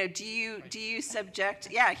 You know, do you subject?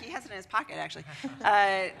 Yeah, he has it in his pocket, actually.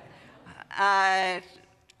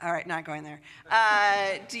 All right, not going there.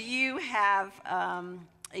 Do you have,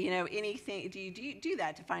 you know, anything? Do you do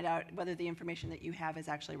that to find out whether the information that you have is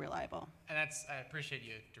actually reliable? And I appreciate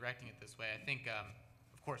you directing it this way. I think,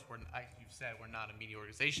 of course, you've said we're not a media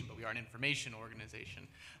organization, but we are an information organization.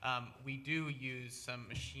 We do use some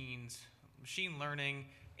machine learning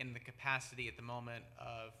in the capacity at the moment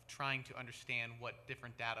of trying to understand what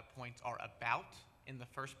different data points are about in the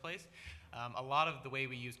first place. A lot of the way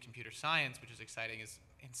we use computer science, which is exciting, is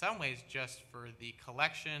in some ways just for the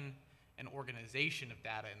collection and organization of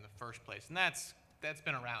data in the first place. And that's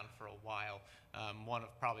been around for a while. One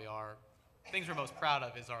of probably our things we're most proud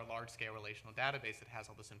of is our large-scale relational database that has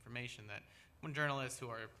all this information that when journalists who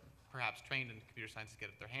are perhaps trained in computer science get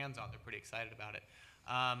their hands on, they're pretty excited about it.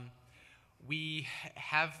 We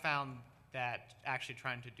have found that actually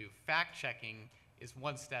trying to do fact-checking is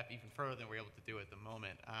one step even further than we're able to do at the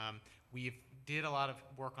moment. We did a lot of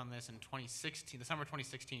work on this in 2016, the summer of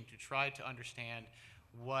 2016, to try to understand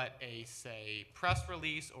what a, say, press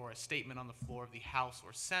release or a statement on the floor of the House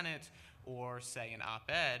or Senate or, say, an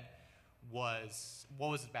op-ed was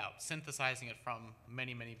about, synthesizing it from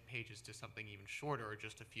many, many pages to something even shorter or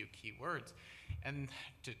just a few key words. And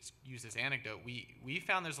to use this anecdote, we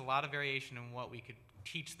found there's a lot of variation in what we could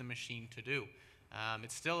teach the machine to do.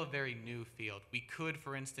 It's still a very new field. We could,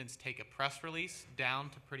 for instance, take a press release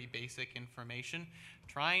down to pretty basic information,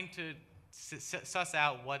 trying to suss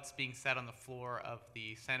out what's being said on the floor of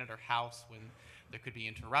the Senate or House when there could be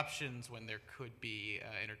interruptions, when there could be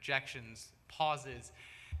interjections, pauses.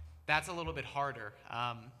 That's a little bit harder.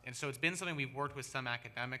 And so it's been something we've worked with some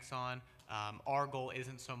academics on. Our goal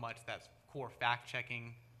isn't so much that core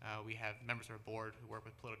fact-checking. We have members of our board who work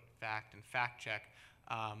with PolitiFact and fact-check.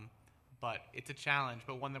 But it's a challenge,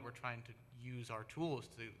 but one that we're trying to use our tools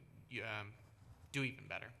to do even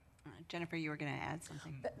better. Jennifer, you were going to add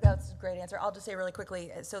something. That's a great answer. I'll just say really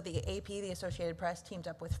quickly, so the AP, the Associated Press, teamed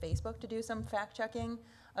up with Facebook to do some fact-checking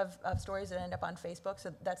of stories that end up on Facebook,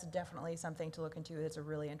 so that's definitely something to look into. It's a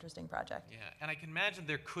really interesting project. Yeah, and I can imagine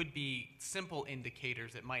there could be simple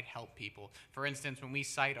indicators that might help people. For instance, when we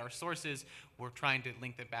cite our sources, we're trying to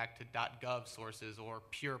link them back to .gov sources or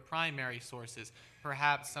pure primary sources,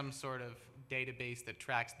 perhaps some sort of database that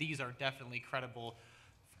tracks these are definitely credible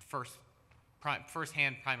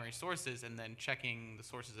first-hand primary sources, and then checking the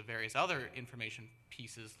sources of various other information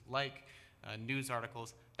pieces like news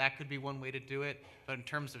articles. That could be one way to do it, but in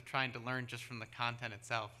terms of trying to learn just from the content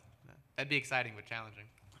itself, that'd be exciting but challenging.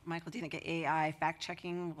 Michael, do you think AI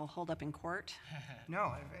fact-checking will hold up in court?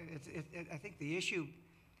 No, I think the issue,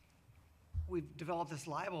 we've developed this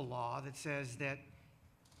libel law that says that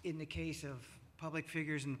in the case of public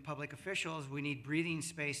figures and public officials, we need breathing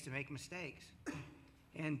space to make mistakes.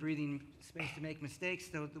 And breathing space to make mistakes,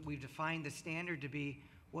 so that we've defined the standard to be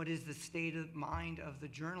what is the state of mind of the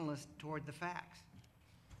journalist toward the facts.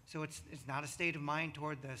 So it's not a state of mind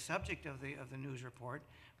toward the subject of the news report,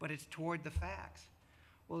 but it's toward the facts.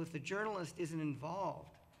 Well, if the journalist isn't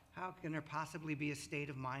involved, how can there possibly be a state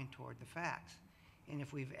of mind toward the facts? And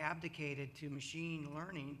if we've abdicated to machine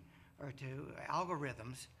learning or to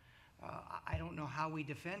algorithms, I don't know how we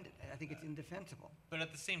defend it. I think it's indefensible. But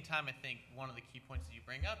at the same time, I think one of the key points that you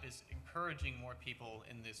bring up is encouraging more people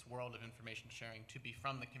in this world of information sharing to be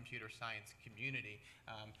from the computer science community.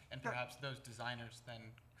 And perhaps those designers then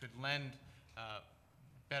could lend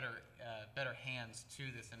better hands to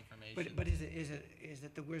this information. But is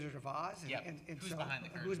it the Wizard of Oz? Yeah. And Who's so, behind the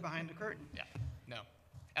curtain? Who's behind the curtain? Yeah. No.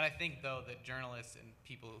 And I think, though, that journalists and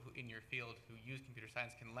people who, in your field who use computer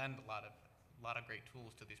science can lend a lot of great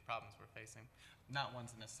tools to these problems we're facing. Not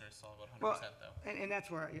ones that necessarily solve it 100%, though. And that's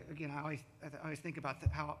where, again, I always think about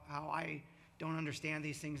how I don't understand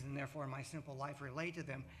these things and therefore in my simple life relate to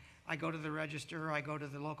them. I go to the Register, I go to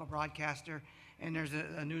the local broadcaster, and there's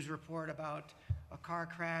a news report about a car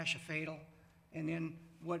crash, a fatal, and then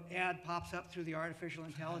what ad pops up through the artificial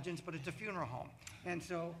intelligence, but it's a funeral home. And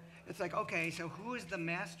so it's like, okay, so who is the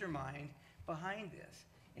mastermind behind this?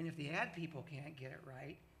 And if the ad people can't get it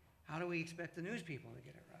right, how do we expect the news people to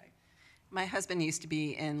get it right? My husband used to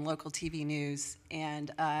be in local TV news,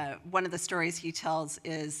 and one of the stories he tells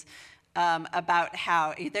is about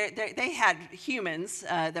how they had humans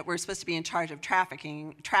that were supposed to be in charge of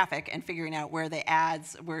traffic and figuring out where the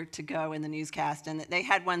ads were to go in the newscast. And they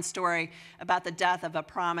had one story about the death of a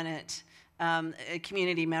prominent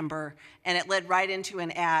community member, and it led right into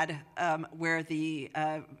an ad where the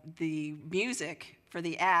music for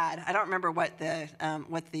the ad, I don't remember what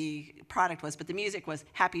the product was, but the music was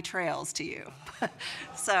 "Happy Trails to You."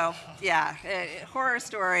 So yeah, horror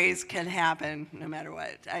stories can happen no matter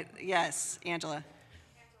what. Yes, Angela.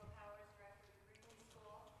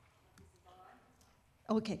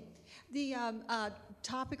 Okay. The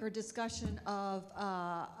topic or discussion of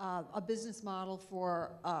a business model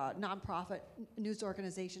for a nonprofit news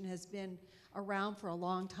organization has been around for a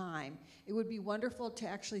long time. It would be wonderful to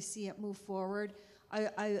actually see it move forward.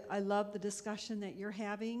 I love the discussion that you're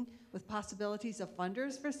having with possibilities of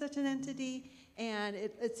funders for such an entity, and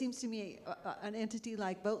it seems to me an entity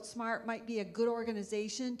like VoteSmart might be a good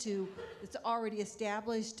organization it's already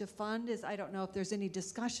established to fund. I don't know if there's any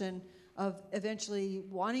discussion of eventually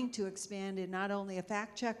wanting to expand in not only a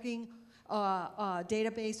fact-checking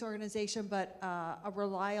database organization, but a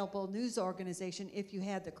reliable news organization if you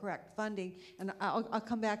had the correct funding. And I'll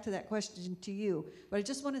come back to that question to you. But I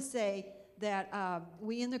just want to say that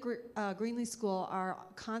we in the Greenlee School are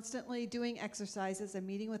constantly doing exercises and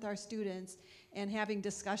meeting with our students and having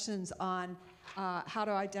discussions on how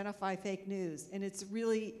to identify fake news. And it's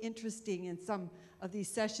really interesting in some of these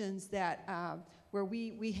sessions that where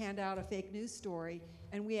we hand out a fake news story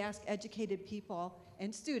and we ask educated people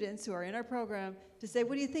and students who are in our program to say,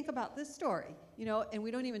 what do you think about this story? You know, and we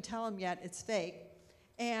don't even tell them yet it's fake.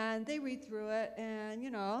 And they read through it and,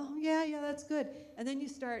 yeah, that's good. And then you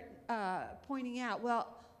start pointing out,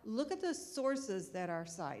 well, look at the sources that are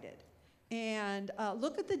cited. And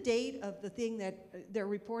look at the date of the thing that they're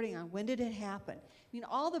reporting on. When did it happen? I mean,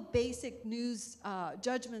 all the basic news,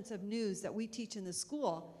 judgments of news that we teach in the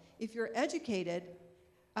school, if you're educated,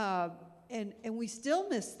 and we still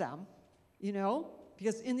miss them,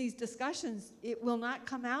 because in these discussions, it will not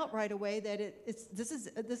come out right away that this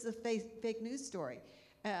is a fake news story.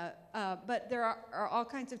 But there are all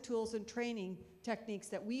kinds of tools and training techniques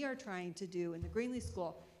that we are trying to do in the Greenlee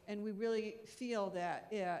School, and we really feel that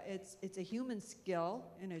it's a human skill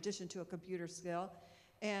in addition to a computer skill,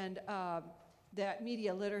 and that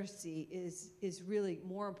media literacy is really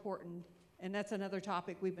more important, and that's another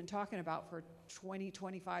topic we've been talking about for 20,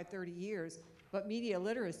 25, 30 years, but media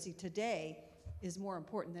literacy today is more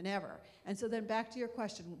important than ever. And so then back to your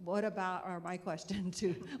question, my question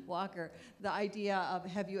to Walker, the idea of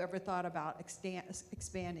have you ever thought about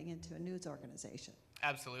expanding into a news organization?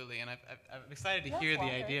 Absolutely, and I'm excited to hear the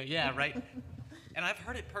idea. Yeah, right. And I've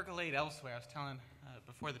heard it percolate elsewhere. I was telling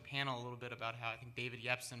before the panel a little bit about how I think David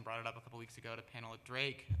Yepsen brought it up a couple weeks ago to panel at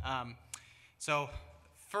Drake. So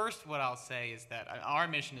first, what I'll say is that our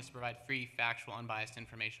mission is to provide free, factual, unbiased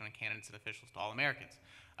information on candidates and officials to all Americans.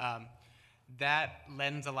 That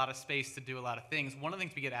lends a lot of space to do a lot of things. One of the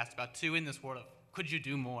things we get asked about, too, in this world of could you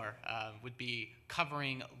do more, would be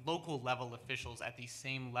covering local level officials at the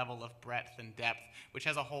same level of breadth and depth, which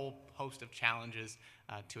has a whole host of challenges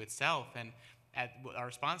to itself. And our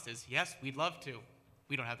response is, yes, we'd love to.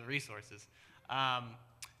 We don't have the resources.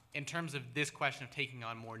 In terms of this question of taking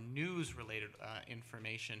on more news-related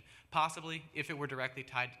information, possibly if it were directly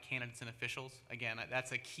tied to candidates and officials, again,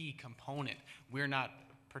 that's a key component. We're not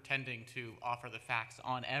pretending to offer the facts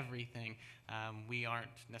on everything. We aren't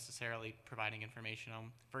necessarily providing information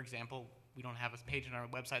on, for example, we don't have a page on our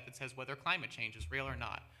website that says whether climate change is real or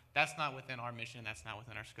not. That's not within our mission, that's not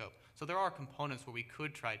within our scope. So there are components where we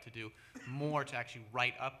could try to do more to actually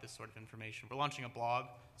write up this sort of information. We're launching a blog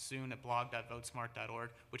soon at blog.votesmart.org,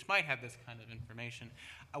 which might have this kind of information.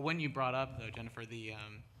 When you brought up, though, Jennifer, the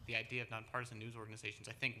idea of nonpartisan news organizations,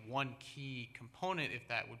 I think one key component, if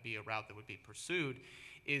that would be a route that would be pursued,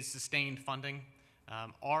 is sustained funding.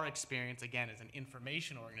 Our experience, again, as an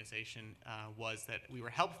information organization, was that we were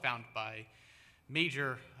helped found by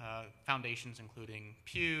major foundations, including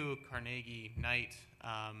Pew, Carnegie, Knight,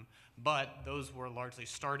 but those were largely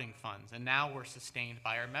starting funds, and now we're sustained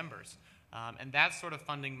by our members. And that sort of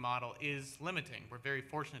funding model is limiting. We're very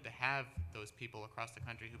fortunate to have those people across the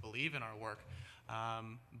country who believe in our work,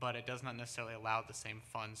 but it does not necessarily allow the same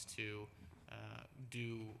funds to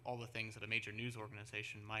do all the things that a major news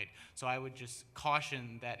organization might. So I would just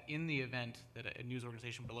caution that in the event that a news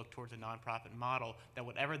organization would look towards a nonprofit model, that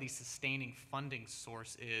whatever the sustaining funding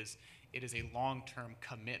source is, it is a long-term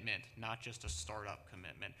commitment, not just a startup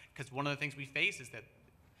commitment. Because one of the things we face is that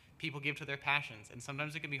people give to their passions, and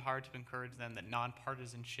sometimes it can be hard to encourage them that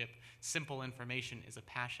nonpartisanship, simple information is a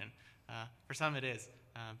passion. For some it is,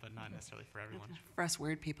 but not necessarily for everyone. For us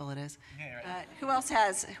weird people, it is. Yeah, right. Who else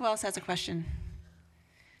has a question?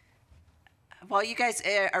 While you guys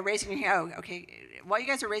are raising your hand, while you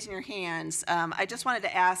guys are raising your hands, I just wanted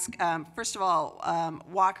to ask. First of all,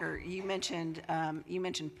 Walker, you mentioned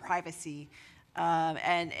privacy,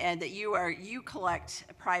 and that you collect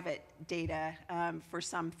private data for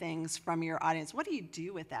some things from your audience. What do you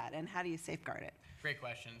do with that, and how do you safeguard it? Great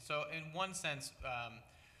question. So in one sense,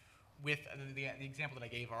 with the example that I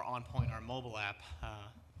gave, our On Point, our mobile app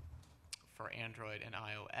for Android and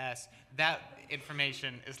iOS, that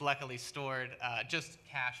information is luckily stored, just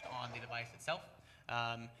cached on the device itself.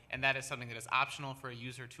 And that is something that is optional for a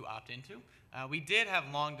user to opt into. We did have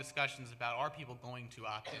long discussions about, are people going to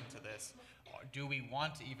opt into this? Or do we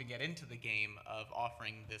want to even get into the game of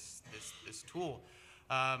offering this tool?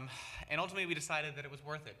 And ultimately we decided that it was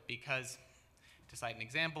worth it, because, to cite an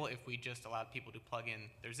example, if we just allowed people to plug in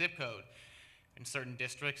their zip code, in certain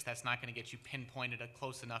districts, that's not going to get you pinpointed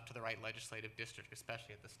close enough to the right legislative district,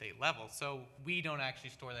 especially at the state level. So we don't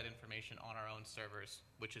actually store that information on our own servers,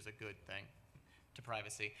 which is a good thing to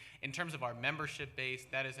privacy. In terms of our membership base,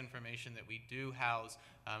 that is information that we do house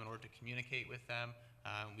in order to communicate with them.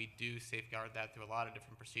 We do safeguard that through a lot of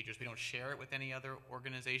different procedures. We don't share it with any other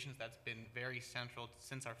organizations. That's been very central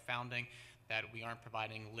since our founding, that we aren't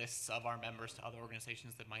providing lists of our members to other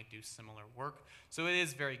organizations that might do similar work. So it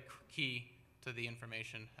is very key to the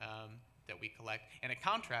information that we collect. And it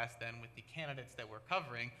contrasts then with the candidates that we're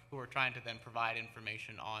covering, who are trying to then provide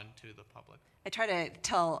information on to the public. I try to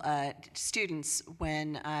tell students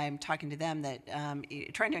when I'm talking to them that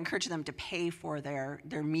trying to encourage them to pay for their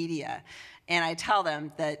media, and I tell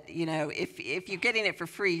them that, you know, if you're getting it for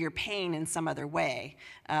free, you're paying in some other way,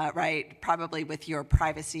 right? Probably with your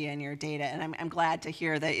privacy and your data. And I'm glad to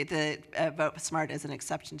hear that Vote Smart is an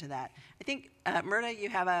exception to that. I think Myrna, you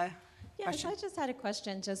have a question? Yes, I just had a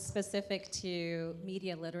question just specific to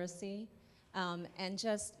media literacy and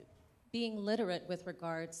just being literate with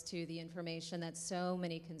regards to the information that so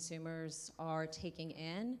many consumers are taking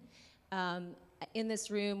in. In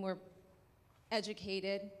this room, we're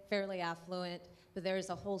educated, fairly affluent, but there's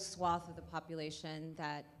a whole swath of the population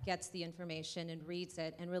that gets the information and reads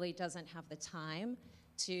it and really doesn't have the time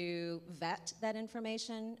to vet that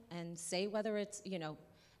information and say whether it's, you know,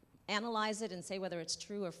 analyze it and say whether it's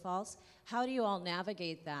true or false. How do you all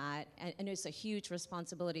navigate that? And it's a huge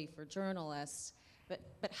responsibility for journalists,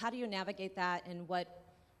 but how do you navigate that, and what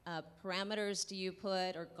parameters do you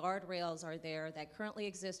put or guardrails are there that currently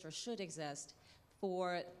exist or should exist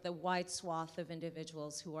for the wide swath of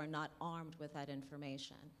individuals who are not armed with that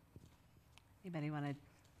information? Anybody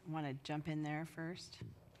want to jump in there first?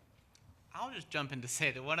 I'll just jump in to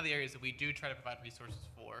say that one of the areas that we do try to provide resources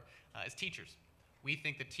for is teachers. We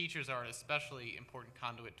think that teachers are an especially important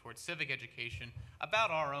conduit towards civic education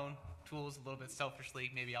about our own tools, a little bit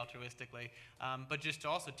selfishly, maybe altruistically, but just to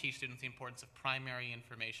also teach students the importance of primary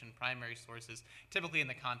information, primary sources, typically in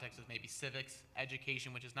the context of maybe civics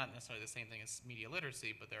education, which is not necessarily the same thing as media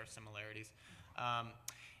literacy, but there are similarities.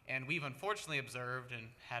 And we've unfortunately observed and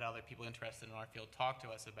had other people interested in our field talk to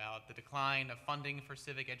us about the decline of funding for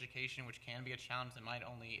civic education, which can be a challenge that might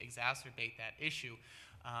only exacerbate that issue,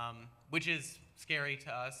 which is scary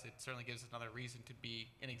to us. It certainly gives us another reason to be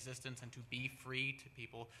in existence and to be free to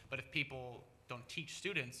people. But if people don't teach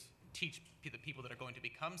students, teach the people that are going to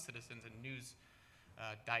become citizens and news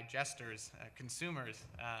digesters, consumers,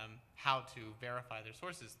 how to verify their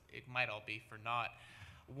sources, it might all be for naught.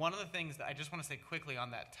 One of the things that I just want to say quickly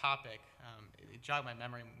on that topic, it jogged my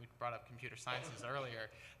memory when we brought up computer sciences earlier,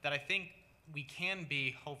 that I think we can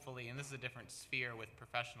be, hopefully, and this is a different sphere with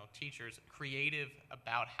professional teachers, creative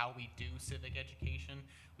about how we do civic education.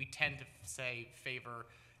 We tend to favor,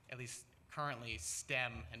 at least currently,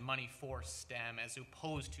 STEM and money for STEM as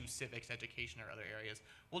opposed to civics education or other areas.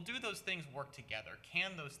 Well, do those things work together?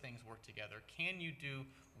 Can those things work together? Can you do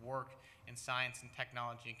work in science and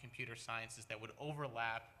technology and computer sciences that would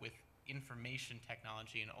overlap with information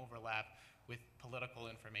technology and overlap with political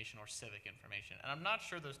information or civic information. And I'm not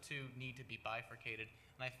sure those two need to be bifurcated.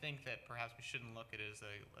 And I think that perhaps we shouldn't look at it as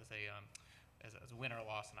a win or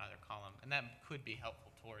loss in either column. And that could be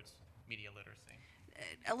helpful towards media literacy.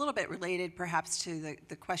 A little bit related perhaps to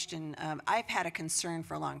the question, I've had a concern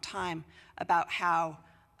for a long time about how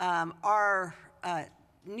our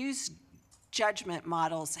news judgment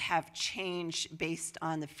models have changed based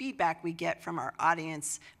on the feedback we get from our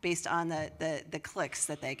audience based on the clicks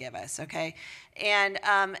that they give us, okay? And,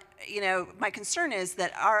 my concern is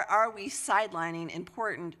that are we sidelining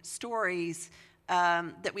important stories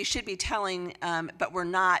that we should be telling, but we're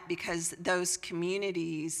not because those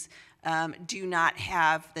communities do not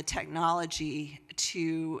have the technology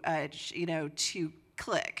to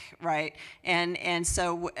click, right? And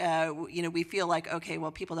so, we feel like, okay,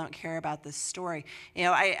 well, people don't care about this story.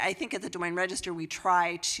 I think at the Des Moines Register, we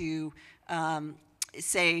try to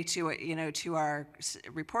say to our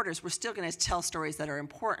reporters, we're still going to tell stories that are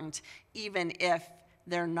important, even if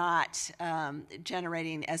they're not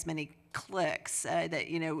generating as many clicks, that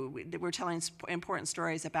we're telling important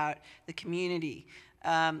stories about the community.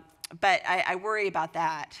 But I worry about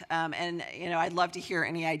that, and I'd love to hear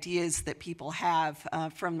any ideas that people have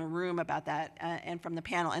from the room about that and from the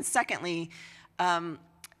panel. And secondly,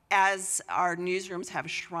 as our newsrooms have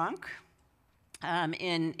shrunk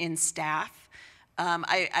in staff,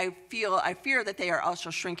 I fear that they are also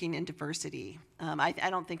shrinking in diversity. I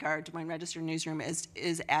don't think our Des Moines Register newsroom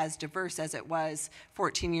is as diverse as it was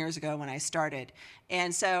 14 years ago when I started.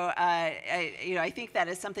 And so I think that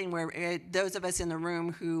is something where those of us in the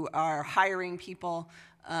room who are hiring people,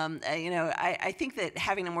 I think that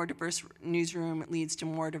having a more diverse newsroom leads to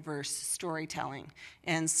more diverse storytelling.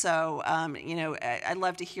 And so, I'd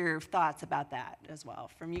love to hear thoughts about that as well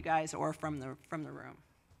from you guys or from the room.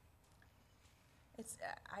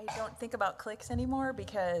 I don't think about clicks anymore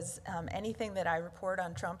because anything that I report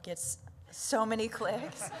on Trump gets so many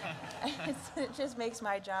clicks. It just makes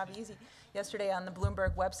my job easy. Yesterday on the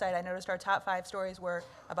Bloomberg website, I noticed our top 5 stories were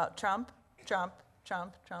about Trump, Trump,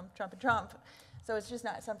 Trump, Trump, Trump, and Trump. So it's just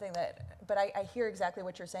not something that, but I hear exactly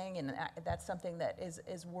what you're saying, and that's something that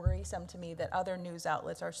is worrisome to me, that other news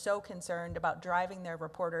outlets are so concerned about driving their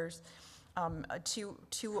reporters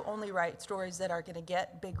to only write stories that are going to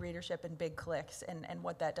get big readership and big clicks, and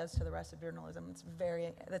what that does to the rest of journalism.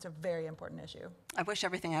 That's a very important issue. I wish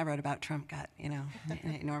everything I wrote about Trump got,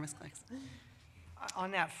 enormous clicks.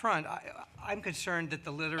 On that front, I'm concerned that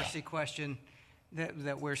the literacy question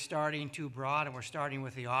that we're starting too broad, and we're starting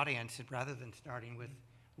with the audience rather than starting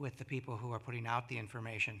with the people who are putting out the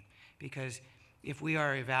information. Because if we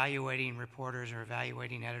are evaluating reporters or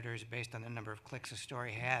evaluating editors based on the number of clicks a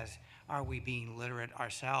story has, are we being literate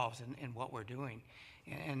ourselves in what we're doing?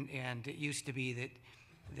 And it used to be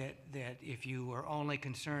that if you were only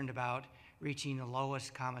concerned about reaching the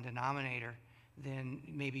lowest common denominator, then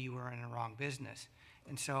maybe you were in the wrong business.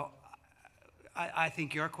 And so I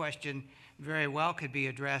think your question very well could be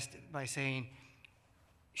addressed by saying,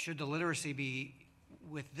 should the literacy be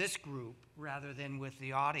with this group rather than with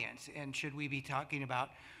the audience? And should we be talking about,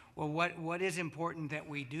 well, what is important that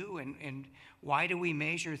we do, and why do we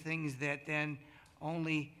measure things that then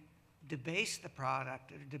only debase the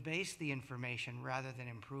product or debase the information rather than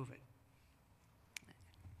improve it?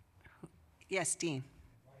 Yes, Dean.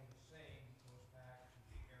 What he was saying goes back to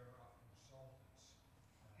the era of consultants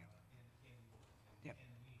Yep.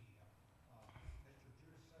 in media. Mr.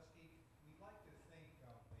 Giudicessi, we like to think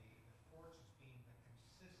of the courts as being the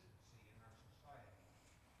consistency in our society.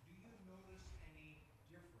 Do you notice any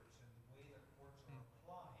difference in the way the courts are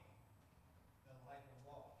applying the LIPA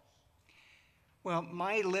laws? Well,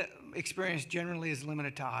 my experience generally is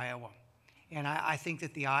limited to Iowa. And I think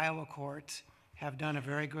that the Iowa courts have done a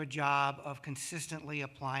very good job of consistently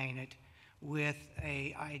applying it with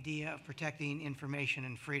an idea of protecting information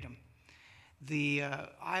and freedom. The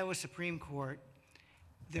Iowa Supreme Court,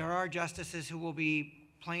 there are justices who will be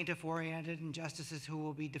plaintiff-oriented and justices who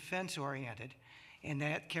will be defense-oriented, and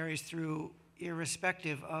that carries through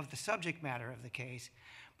irrespective of the subject matter of the case.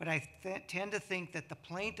 But I tend to think that the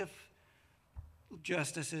plaintiff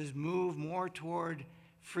justices move more toward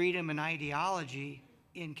freedom and ideology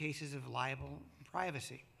in cases of libel and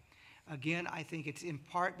privacy. Again, I think it's in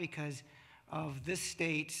part because of this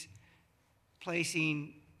state's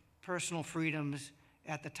placing personal freedoms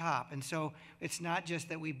at the top. And so it's not just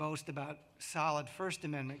that we boast about solid First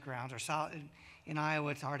Amendment grounds, or solid, in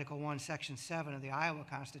Iowa it's Article 1, Section 7 of the Iowa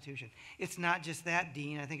Constitution. It's not just that,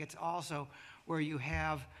 Dean. I think it's also where you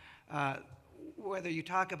have, whether you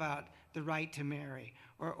talk about the right to marry,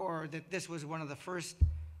 or that this was one of the first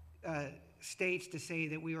states to say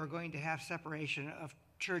that we were going to have separation of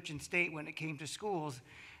church and state when it came to schools.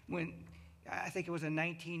 When I think it was a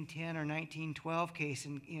 1910 or 1912 case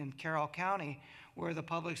in Carroll County where the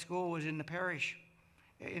public school was in the parish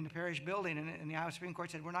building, and the Iowa Supreme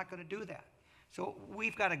Court said, we're not going to do that. So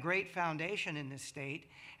we've got a great foundation in this state,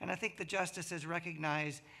 and I think the justices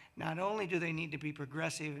recognize not only do they need to be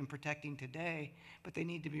progressive in protecting today, but they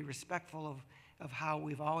need to be respectful of how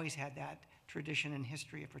we've always had that tradition and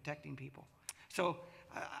history of protecting people. So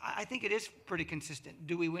I think it is pretty consistent.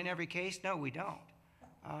 Do we win every case? No, we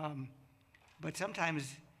don't. But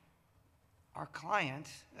sometimes our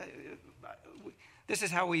clients, this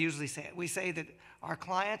is how we usually say it. We say that our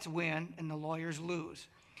clients win and the lawyers lose.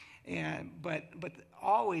 But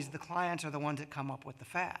always the clients are the ones that come up with the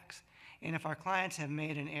facts. And if our clients have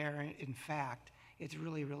made an error in fact, it's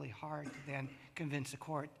really, really hard to then convince the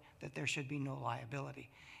court that there should be no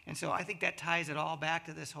liability. And so I think that ties it all back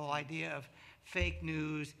to this whole idea of fake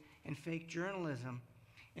news and fake journalism.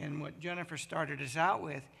 And what Jennifer started us out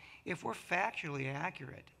with, if we're factually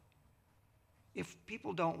accurate, if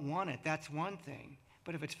people don't want it, that's one thing.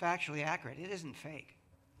 But if it's factually accurate, it isn't fake.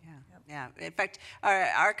 Yeah. In fact,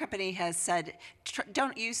 our company has said,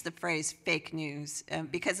 don't use the phrase fake news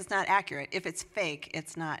because it's not accurate. If it's fake,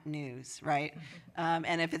 it's not news, right?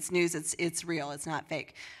 And if it's news, it's real. It's not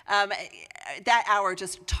fake. That hour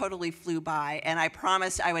just totally flew by, and I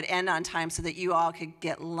promised I would end on time so that you all could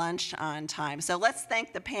get lunch on time. So let's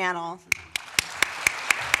thank the panel.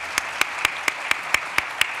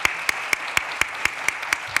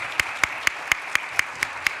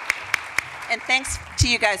 And thanks to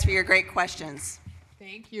you guys for your great questions.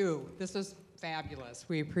 Thank you. This is fabulous.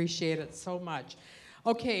 We appreciate it so much.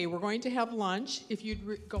 Okay, we're going to have lunch. If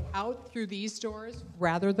you'd go out through these doors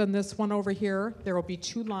rather than this one over here, there will be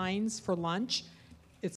 2 lines for lunch.